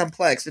 It was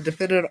complex. It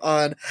depended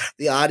on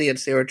the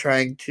audience they were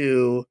trying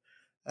to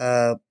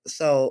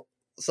sell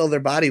their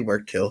body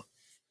work to.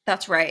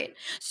 That's right.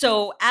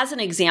 So, as an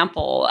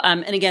example,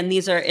 and again,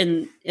 these are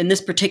in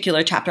this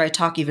particular chapter, I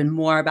talk even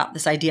more about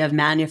this idea of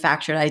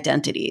manufactured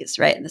identities,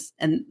 right?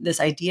 And this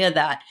idea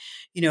that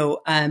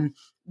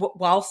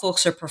while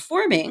folks are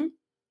performing,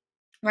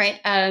 right,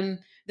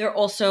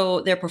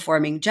 they're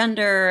performing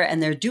gender,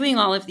 and they're doing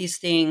all of these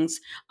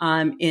things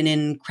in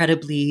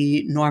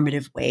incredibly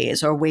normative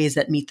ways, or ways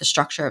that meet the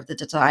structure of the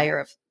desire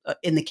of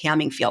in the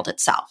camming field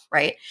itself,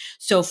 right?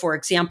 So, for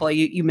example,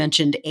 you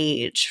mentioned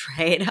age,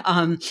 right?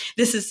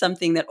 This is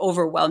something that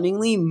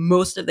overwhelmingly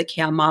most of the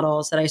cam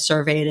models that I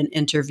surveyed and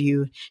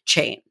interviewed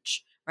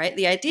change. Right.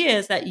 The idea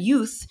is that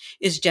youth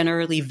is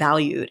generally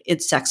valued in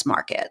sex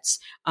markets.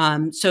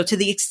 So to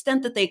the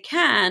extent that they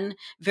can,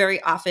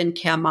 very often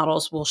cam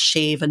models will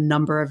shave a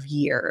number of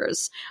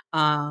years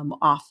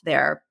off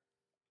their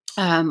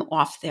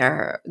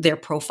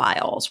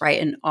profiles,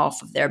 right, and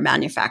off of their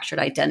manufactured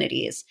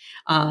identities.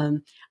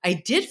 I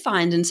did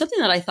find, and something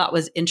that I thought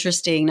was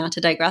interesting, not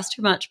to digress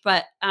too much,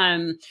 but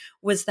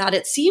was that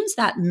it seems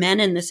that men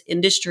in this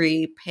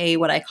industry pay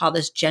what I call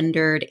this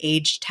gendered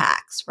age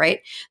tax,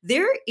 right?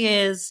 There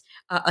is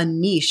a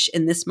niche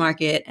in this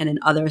market and in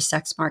other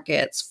sex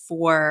markets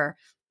for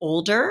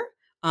older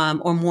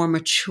or more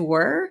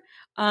mature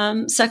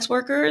sex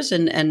workers,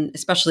 and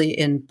especially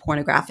in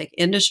pornographic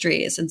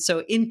industries. And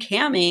so in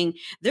camming,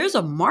 there's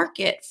a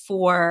market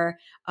for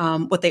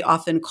what they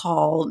often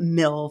call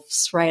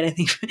MILFs, right? I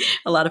think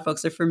a lot of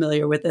folks are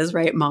familiar with this,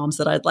 right? Moms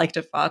that I'd like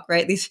to fuck,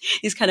 right?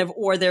 These kind of,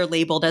 or they're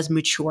labeled as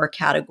mature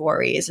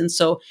categories. And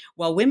so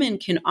while women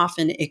can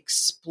often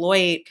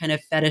exploit kind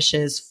of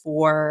fetishes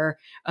for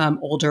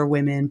older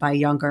women by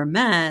younger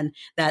men,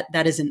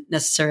 that isn't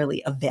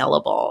necessarily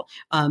available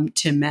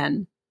to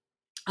men.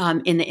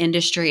 In the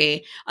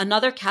industry.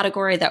 Another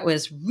category that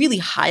was really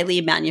highly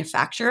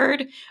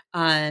manufactured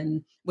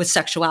was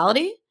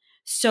sexuality.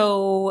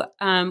 So,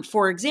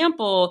 for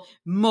example,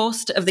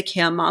 most of the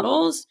cam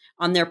models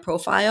on their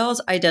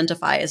profiles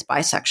identify as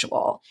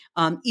bisexual,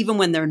 even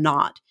when they're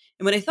not.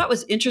 And what I thought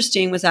was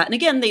interesting was that, and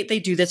again, they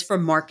do this for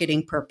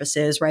marketing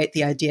purposes, right?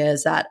 The idea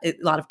is that a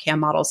lot of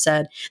cam models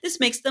said this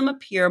makes them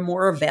appear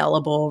more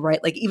available,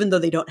 right? Like even though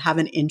they don't have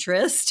an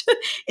interest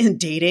in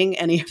dating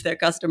any of their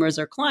customers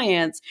or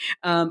clients,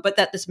 but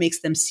that this makes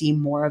them seem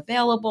more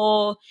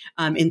available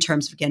in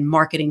terms of, again,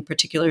 marketing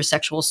particular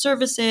sexual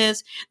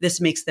services.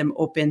 This makes them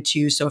open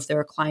to, so if there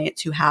are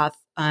clients who have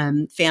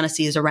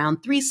fantasies around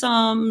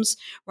threesomes,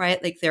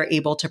 right? Like they're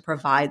able to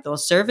provide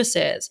those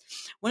services.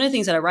 One of the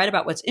things that I write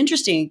about, what's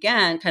interesting,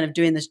 again, kind of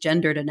doing this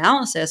gendered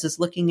analysis, is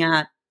looking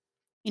at,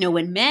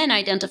 when men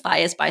identify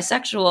as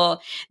bisexual,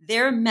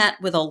 they're met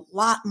with a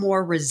lot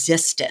more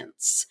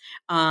resistance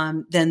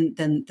than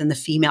the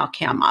female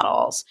cam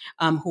models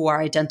who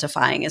are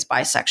identifying as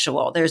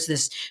bisexual. There's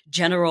this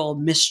general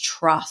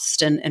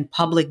mistrust and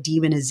public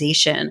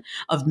demonization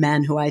of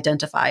men who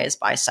identify as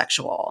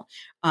bisexual.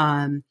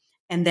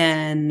 And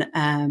then,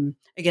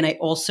 again, I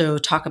also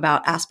talk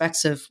about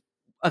aspects of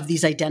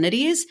these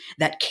identities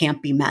that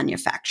can't be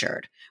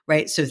manufactured,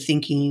 right? So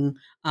thinking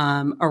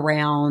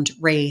around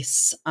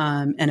race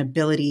and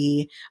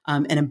ability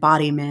and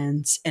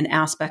embodiments and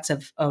aspects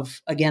of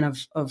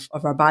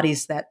our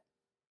bodies that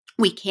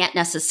we can't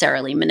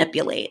necessarily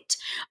manipulate.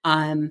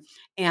 And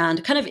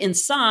kind of in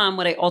sum,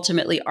 what I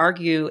ultimately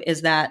argue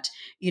is that,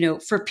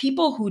 for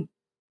people who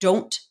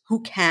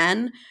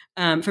can,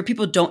 for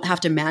people who don't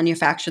have to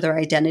manufacture their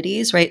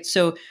identities, right?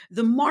 So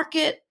the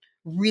market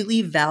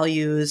really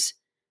values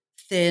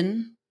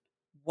thin,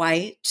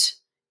 white,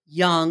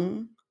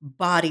 young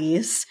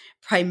bodies,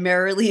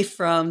 primarily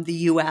from the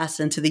US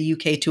and to the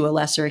UK to a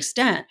lesser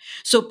extent.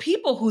 So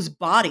people whose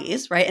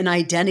bodies, right, and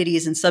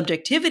identities and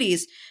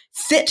subjectivities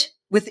fit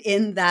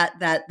within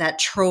that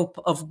trope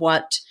of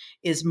what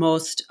is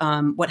most,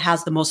 what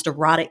has the most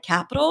erotic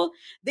capital,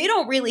 they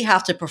don't really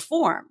have to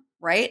perform.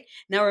 Right?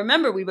 Now,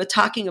 remember, we were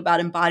talking about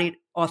embodied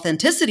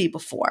authenticity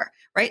before,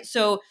 right?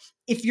 So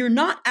if you're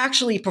not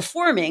actually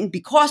performing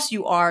because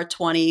you are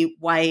 20,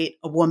 white,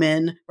 a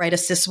woman, right, a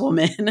cis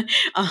woman,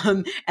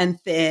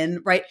 and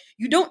thin, right,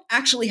 you don't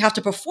actually have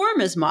to perform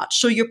as much.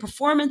 So your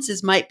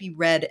performances might be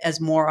read as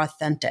more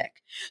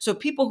authentic. So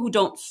people who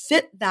don't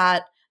fit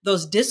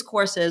those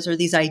discourses or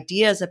these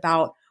ideas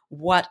about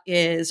what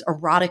is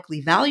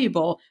erotically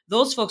valuable,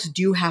 those folks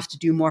do have to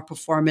do more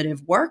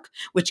performative work,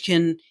 which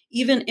can,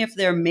 even if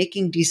they're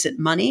making decent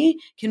money,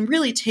 can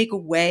really take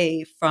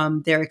away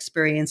from their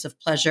experience of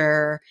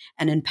pleasure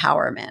and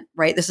empowerment,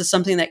 right? This is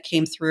something that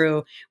came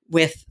through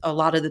with a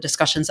lot of the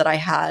discussions that I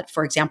had,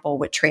 for example,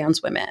 with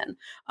trans women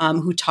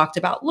who talked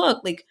about,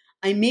 look, like,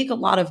 I make a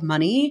lot of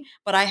money,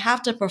 but I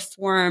have to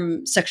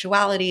perform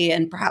sexuality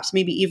and perhaps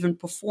maybe even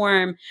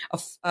perform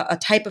a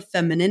type of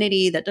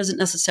femininity that doesn't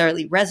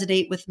necessarily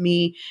resonate with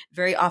me.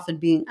 Very often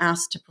being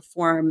asked to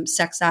perform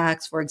sex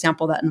acts, for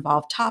example, that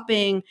involve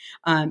topping,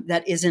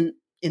 that isn't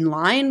in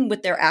line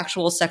with their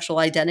actual sexual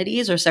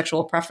identities or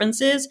sexual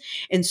preferences.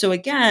 And so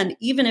again,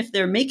 even if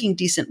they're making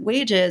decent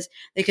wages,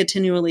 they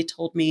continually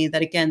told me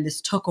that, again, this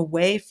took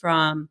away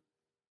from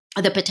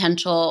the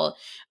potential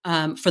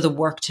for the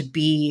work to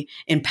be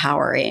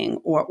empowering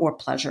or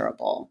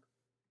pleasurable.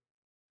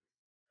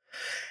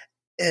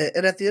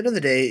 And at the end of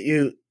the day,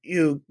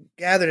 you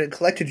gathered and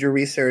collected your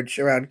research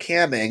around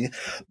camming,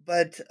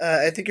 but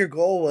I think your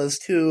goal was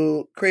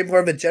to create more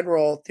of a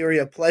general theory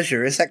of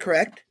pleasure. Is that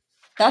correct?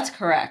 That's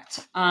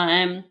correct.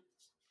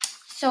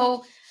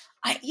 So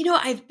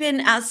I've been,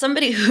 as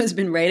somebody who's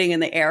been writing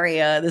in the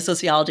area, the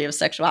sociology of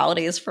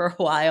sexualities for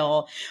a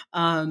while,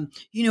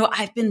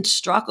 I've been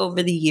struck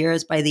over the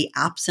years by the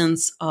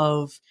absence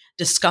of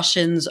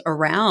discussions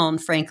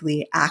around,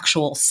 frankly,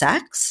 actual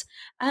sex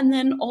and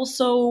then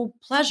also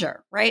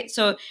pleasure, right?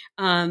 So,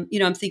 I'm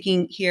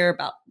thinking here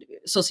about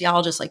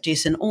sociologists like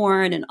Jason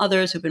Orn and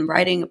others who've been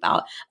writing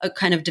about a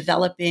kind of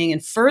developing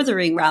and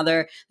furthering,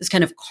 rather, this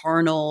kind of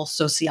carnal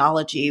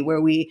sociology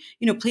where we,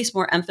 place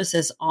more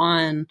emphasis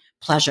on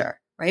pleasure.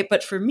 Right.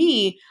 But for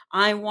me,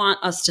 I want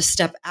us to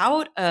step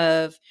out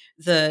of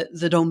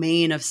the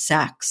domain of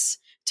sex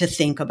to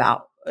think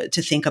about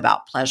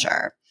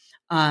pleasure.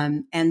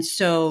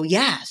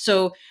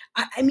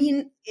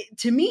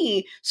 To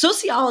me,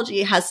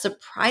 sociology has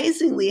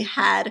surprisingly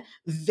had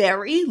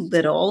very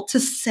little to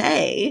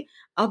say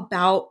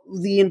about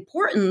the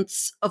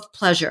importance of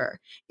pleasure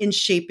in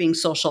shaping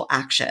social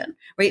action,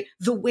 right?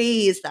 The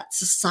ways that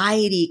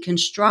society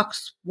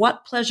constructs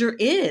what pleasure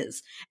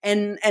is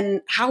and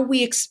how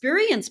we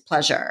experience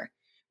pleasure,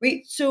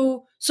 right?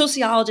 So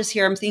sociologists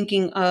here, I'm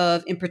thinking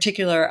of, in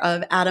particular,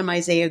 of Adam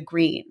Isaiah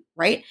Green,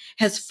 right,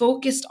 has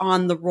focused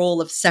on the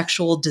role of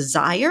sexual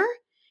desire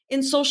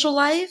in social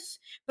life.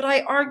 But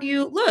I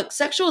argue, look,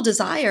 sexual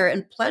desire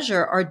and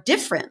pleasure are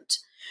different.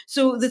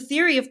 So the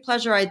theory of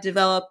pleasure I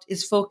developed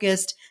is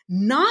focused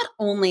not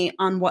only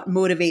on what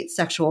motivates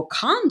sexual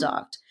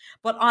conduct,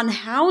 but on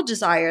how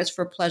desires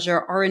for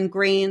pleasure are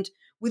ingrained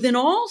within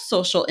all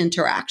social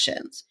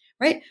interactions,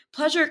 right?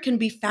 Pleasure can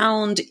be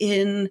found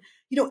in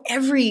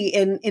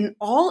in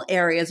all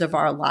areas of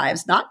our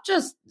lives, not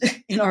just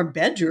in our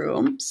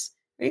bedrooms.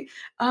 Right?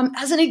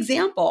 As an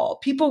example,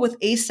 people with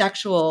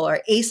asexual or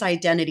ace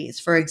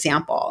identities, for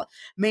example,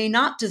 may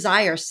not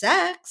desire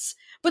sex,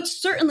 but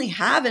certainly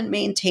have and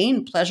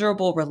maintain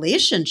pleasurable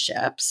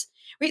relationships.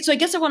 Right? So I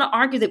guess I want to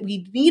argue that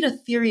we need a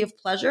theory of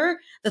pleasure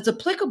that's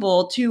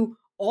applicable to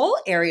all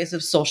areas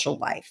of social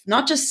life,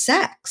 not just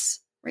sex.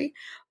 Right?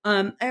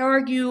 I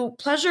argue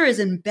pleasure is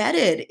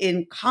embedded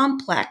in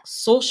complex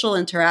social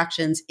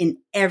interactions in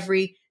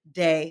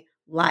everyday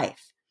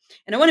life.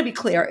 And I want to be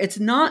clear, it's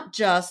not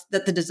just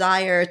that the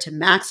desire to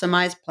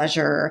maximize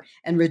pleasure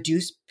and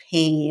reduce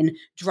pain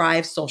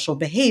drives social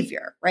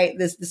behavior, right?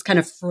 This kind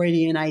of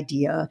Freudian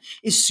idea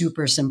is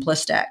super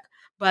simplistic.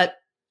 But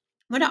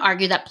I want to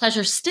argue that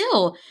pleasure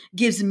still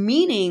gives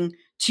meaning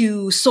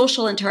to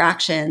social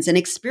interactions and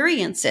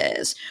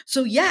experiences.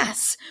 So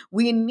yes,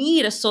 we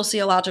need a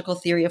sociological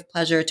theory of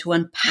pleasure to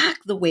unpack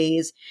the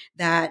ways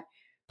that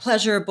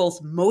pleasure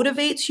both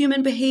motivates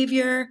human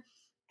behavior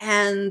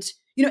and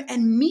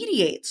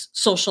mediates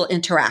social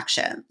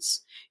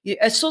interactions.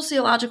 A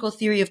sociological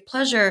theory of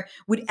pleasure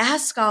would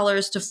ask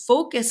scholars to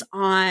focus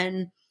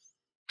on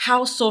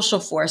how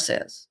social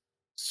forces,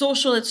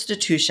 social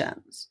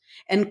institutions,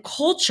 and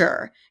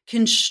culture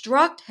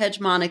construct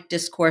hegemonic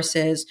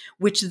discourses,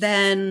 which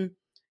then,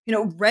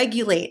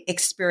 regulate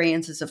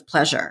experiences of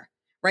pleasure.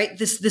 Right?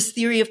 This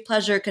theory of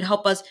pleasure could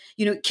help us,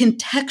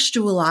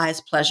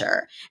 contextualize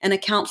pleasure and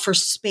account for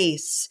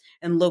space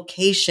and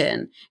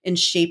location in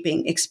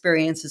shaping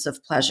experiences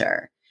of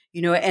pleasure.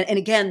 And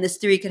again, this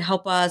theory could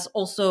help us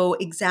also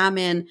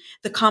examine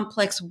the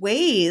complex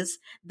ways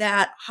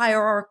that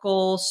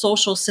hierarchical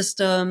social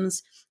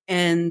systems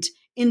and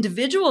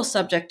individual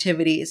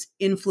subjectivities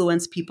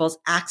influence people's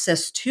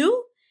access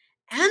to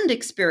and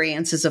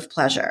experiences of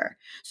pleasure.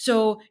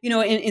 So,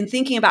 in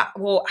thinking about,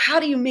 well, how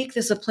do you make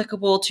this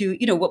applicable to,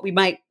 what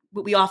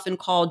we often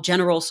call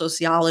general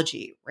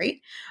sociology, right?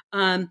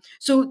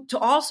 So to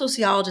all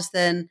sociologists,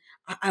 then,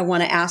 I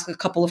want to ask a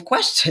couple of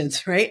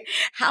questions, right?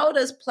 How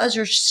does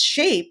pleasure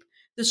shape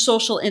the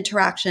social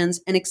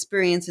interactions and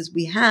experiences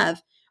we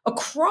have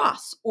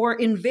across or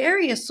in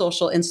various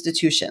social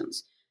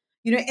institutions?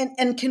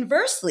 And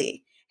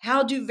conversely,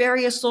 how do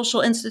various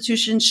social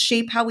institutions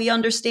shape how we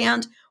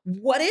understand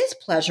what is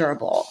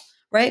pleasurable,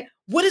 right?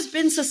 What has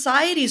been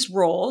society's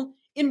role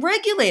in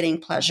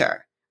regulating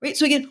pleasure? Right.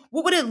 So again,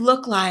 what would it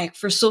look like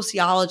for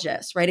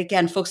sociologists, right?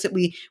 Again, folks that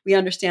we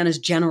understand as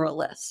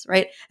generalists,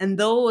 right? And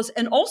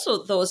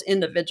also those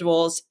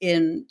individuals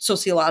in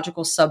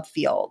sociological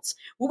subfields.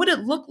 What would it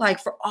look like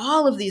for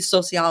all of these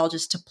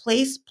sociologists to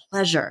place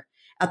pleasure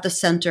at the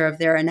center of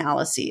their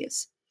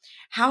analyses?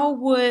 How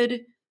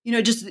would,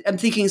 I'm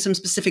thinking some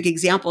specific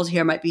examples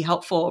here might be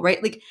helpful,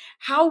 right? Like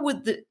how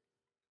would the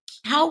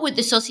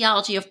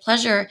sociology of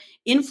pleasure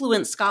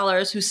influence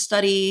scholars who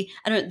study,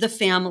 the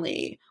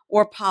family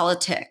or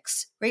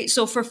politics, right?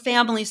 So for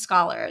family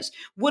scholars,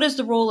 what is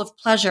the role of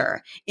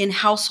pleasure in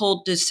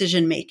household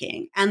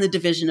decision-making and the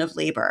division of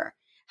labor?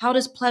 How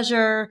does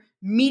pleasure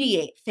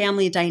mediate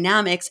family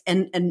dynamics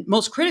and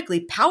most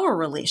critically, power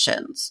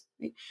relations?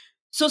 Right?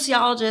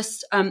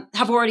 sociologists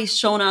have already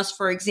shown us,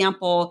 for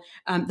example,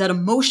 that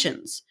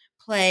emotions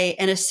play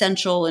an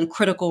essential and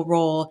critical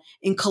role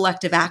in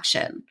collective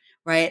action,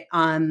 right?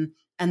 And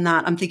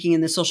that I'm thinking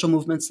in the social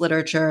movements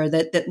literature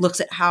that looks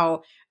at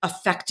how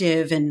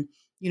affective and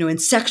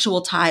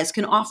sexual ties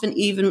can often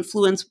even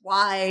influence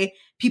why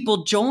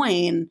people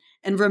join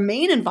and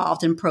remain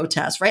involved in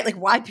protests, right? Like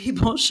why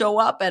people show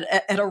up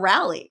at a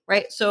rally,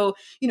 right? So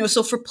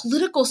for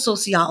political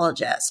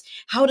sociologists,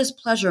 how does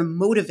pleasure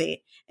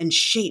motivate and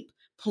shape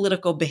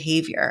political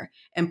behavior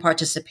and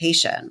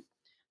participation?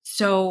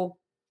 So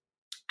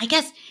I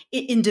guess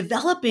in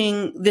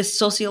developing this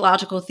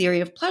sociological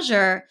theory of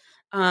pleasure,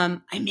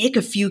 I make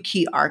a few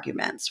key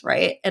arguments,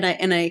 right? And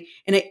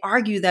I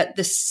argue that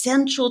the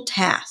central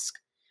task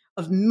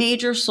of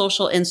major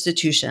social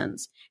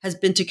institutions has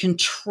been to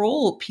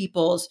control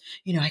people's,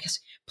 I guess,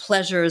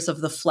 pleasures of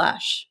the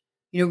flesh.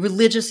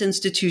 Religious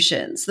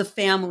institutions, the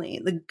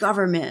family, the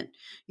government,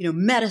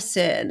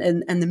 medicine,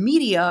 and the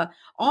media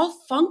all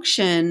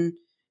function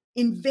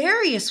in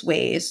various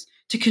ways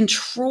to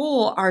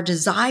control our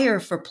desire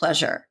for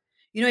pleasure.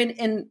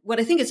 And what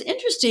I think is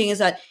interesting is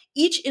that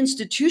each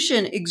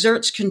institution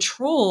exerts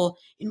control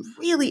in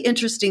really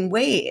interesting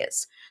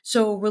ways.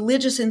 So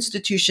religious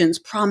institutions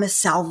promise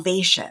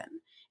salvation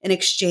in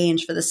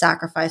exchange for the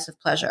sacrifice of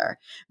pleasure.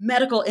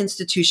 Medical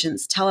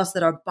institutions tell us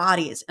that our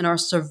bodies and our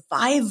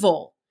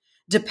survival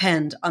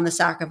depend on the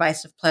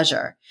sacrifice of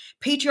pleasure.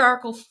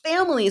 Patriarchal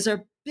families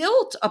are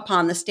built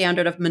upon the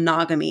standard of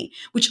monogamy,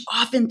 which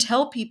often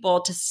tell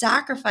people to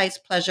sacrifice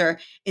pleasure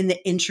in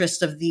the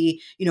interest of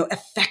the,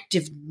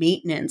 effective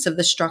maintenance of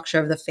the structure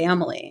of the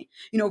family.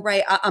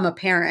 Right? I'm a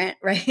parent,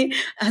 right?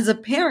 As a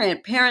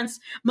parent, parents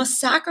must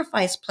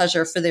sacrifice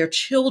pleasure for their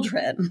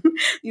children,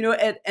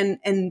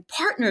 and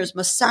partners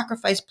must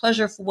sacrifice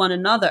pleasure for one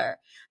another.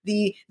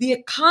 The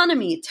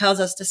economy tells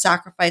us to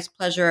sacrifice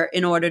pleasure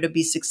in order to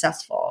be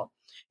successful.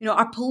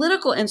 Our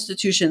political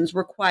institutions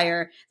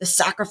require the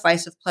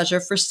sacrifice of pleasure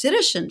for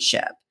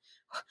citizenship.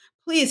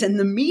 Please, and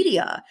the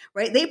media,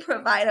 right? They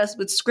provide us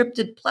with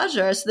scripted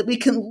pleasure so that we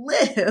can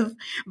live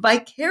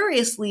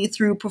vicariously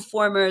through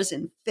performers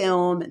in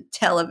film and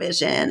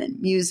television and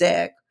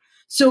music.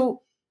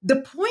 So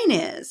the point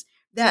is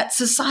that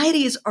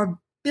societies are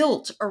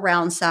built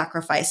around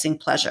sacrificing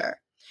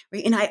pleasure,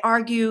 right? And I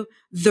argue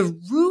the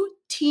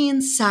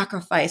routine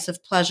sacrifice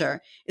of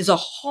pleasure is a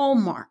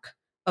hallmark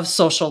of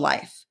social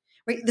life.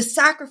 Right? The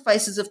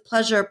sacrifices of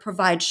pleasure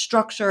provide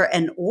structure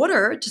and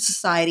order to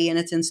society and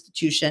its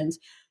institutions,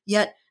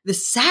 yet the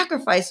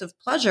sacrifice of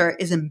pleasure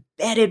is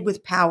embedded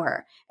with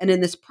power. And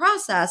in this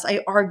process,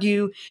 I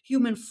argue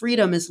human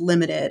freedom is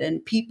limited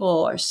and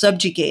people are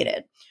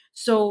subjugated.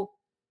 So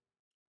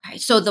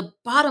the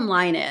bottom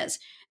line is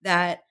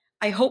that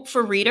I hope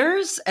for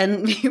readers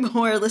and people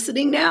who are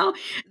listening now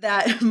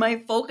that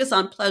my focus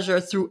on pleasure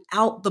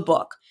throughout the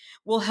book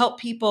will help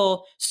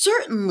people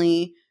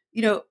certainly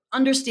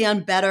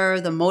understand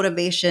better the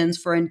motivations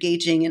for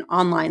engaging in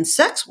online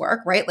sex work,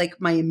 right?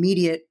 Like my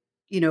immediate,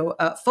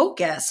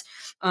 focus,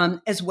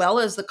 as well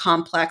as the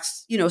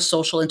complex,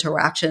 social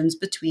interactions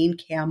between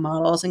cam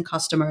models and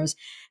customers.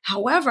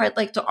 However, I'd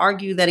like to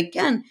argue that,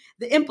 again,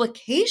 the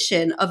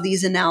implication of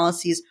these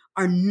analyses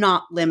are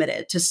not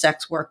limited to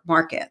sex work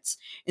markets.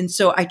 And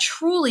so I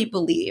truly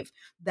believe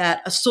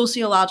that a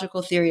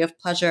sociological theory of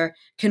pleasure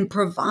can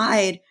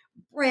provide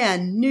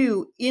brand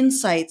new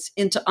insights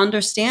into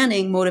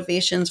understanding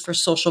motivations for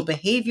social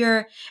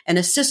behavior and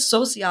assist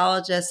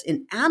sociologists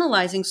in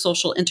analyzing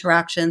social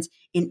interactions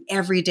in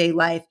everyday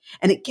life.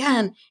 And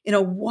again, in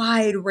a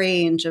wide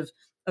range of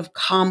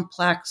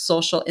complex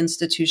social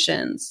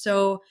institutions.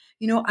 So,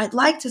 I'd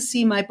like to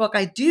see my book.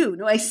 I do.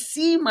 No, I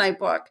see my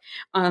book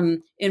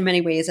in many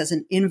ways as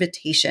an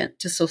invitation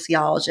to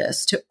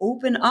sociologists to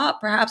open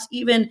up perhaps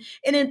even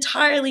an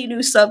entirely new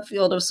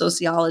subfield of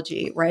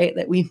sociology, right?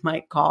 That we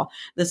might call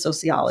the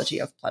sociology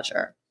of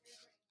pleasure.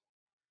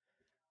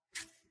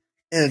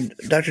 And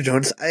Dr.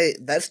 Jones,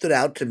 that stood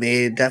out to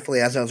me definitely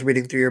as I was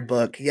reading through your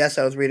book. Yes,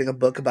 I was reading a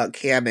book about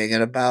camming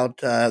and about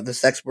the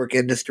sex work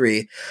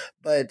industry,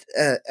 but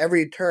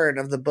every turn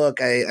of the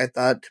book, I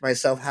thought to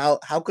myself,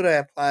 how could I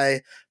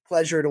apply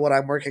pleasure to what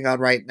I'm working on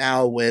right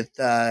now with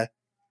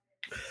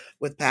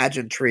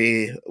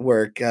pageantry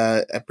work,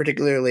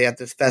 particularly at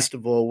this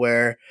festival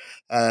where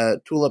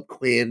tulip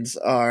queens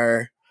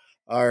are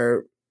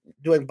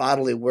doing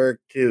bodily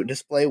work to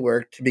display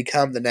work to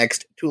become the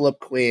next tulip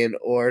queen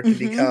or to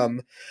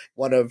become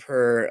one of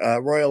her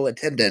royal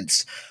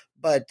attendants.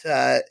 But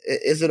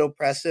is it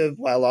oppressive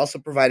while also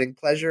providing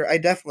pleasure? I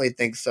definitely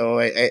think so.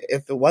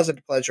 If it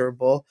wasn't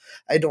pleasurable,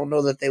 I don't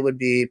know that they would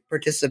be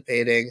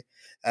participating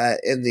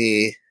in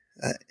the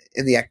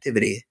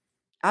activity.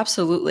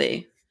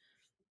 Absolutely.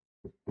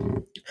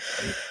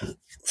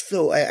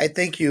 So I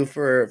thank you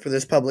for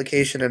this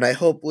publication, and I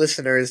hope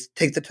listeners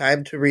take the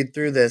time to read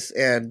through this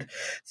and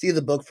see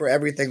the book for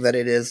everything that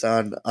it is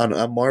on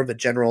a more of a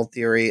general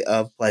theory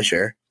of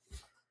pleasure.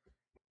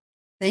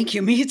 Thank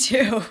you. Me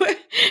too.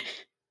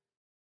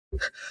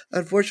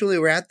 Unfortunately,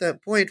 we're at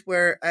that point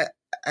where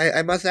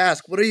I must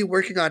ask, what are you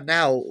working on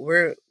now?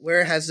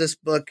 Where has this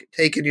book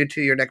taken you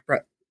to your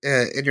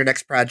in your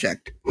next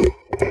project?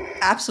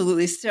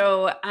 Absolutely.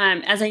 So,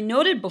 as I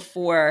noted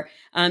before,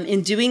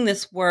 in doing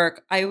this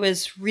work, I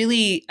was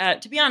really,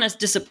 to be honest,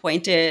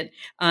 disappointed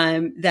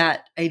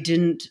that I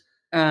didn't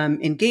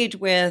engage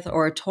with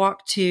or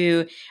talk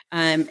to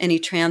any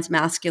trans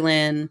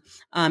masculine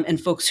and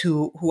folks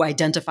who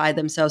identify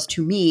themselves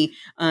to me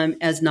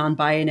as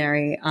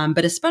non-binary.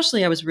 But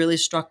especially, I was really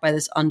struck by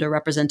this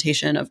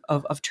underrepresentation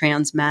of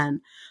trans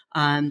men,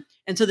 and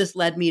so this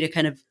led me to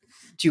kind of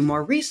do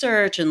more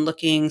research and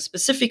looking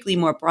specifically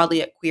more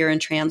broadly at queer and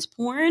trans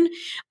porn.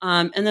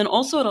 And then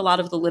also at a lot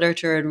of the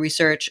literature and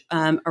research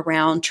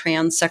around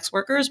trans sex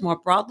workers more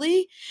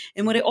broadly.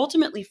 And what I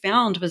ultimately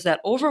found was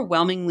that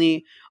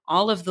overwhelmingly,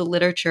 all of the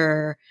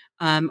literature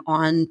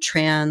on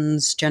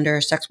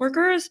transgender sex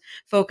workers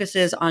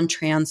focuses on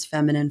trans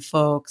feminine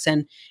folks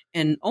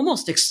and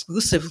almost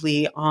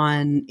exclusively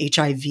on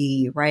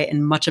HIV, right?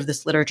 And much of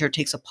this literature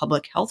takes a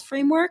public health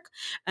framework,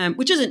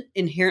 which isn't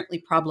inherently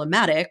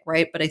problematic,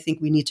 right? But I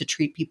think we need to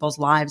treat people's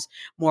lives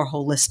more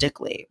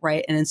holistically,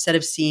 right? And instead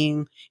of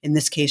seeing, in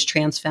this case,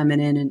 trans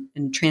feminine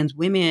and trans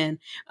women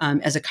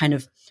as a kind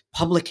of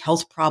public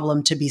health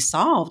problem to be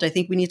solved, I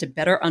think we need to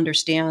better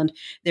understand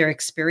their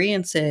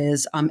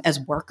experiences as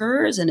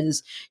workers and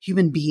as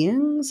human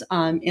beings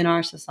in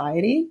our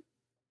society.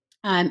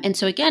 And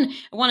so again,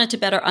 I wanted to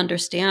better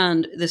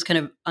understand this kind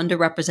of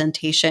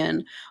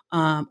underrepresentation,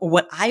 or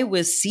what I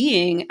was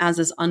seeing as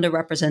this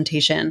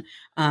underrepresentation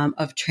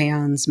of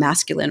trans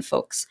masculine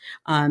folks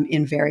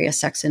in various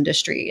sex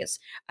industries.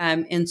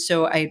 And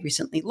so I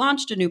recently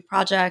launched a new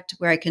project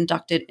where I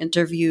conducted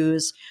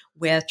interviews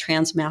with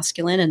trans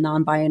masculine and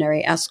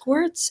non-binary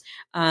escorts.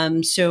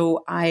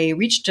 So I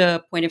reached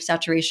a point of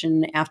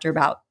saturation after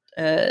about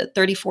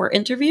 34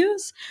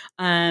 interviews.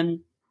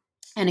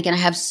 And again, I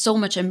have so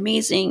much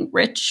amazing,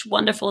 rich,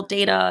 wonderful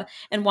data.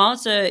 And while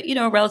it's a,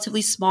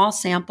 relatively small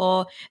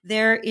sample,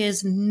 there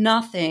is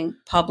nothing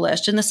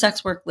published in the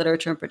sex work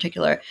literature in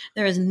particular.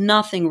 There is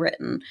nothing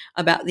written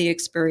about the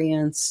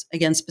experience,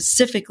 again,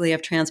 specifically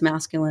of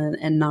transmasculine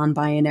and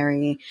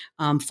non-binary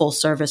full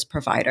service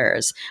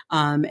providers.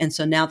 And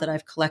so now that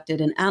I've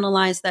collected and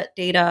analyzed that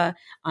data,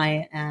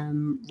 I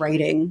am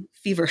writing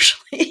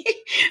feverishly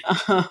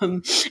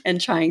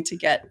and trying to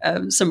get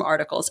some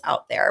articles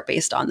out there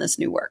based on this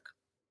new work.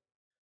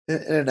 In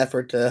an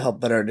effort to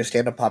help better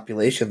understand a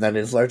population that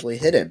is largely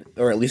hidden,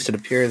 or at least it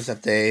appears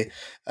that they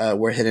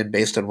were hidden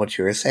based on what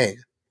you were saying.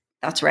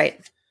 That's right.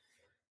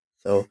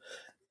 So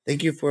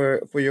thank you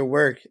for your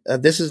work.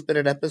 This has been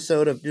an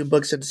episode of New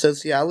Books in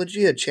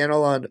Sociology, a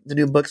channel on the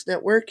New Books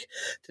Network.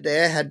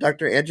 Today I had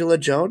Dr. Angela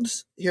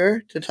Jones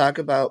here to talk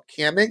about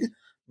Camming,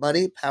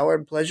 Money, Power,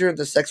 and Pleasure in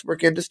the Sex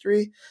Work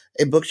Industry,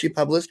 a book she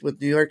published with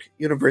New York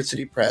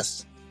University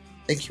Press.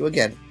 Thank you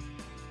again.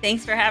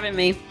 Thanks for having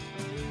me.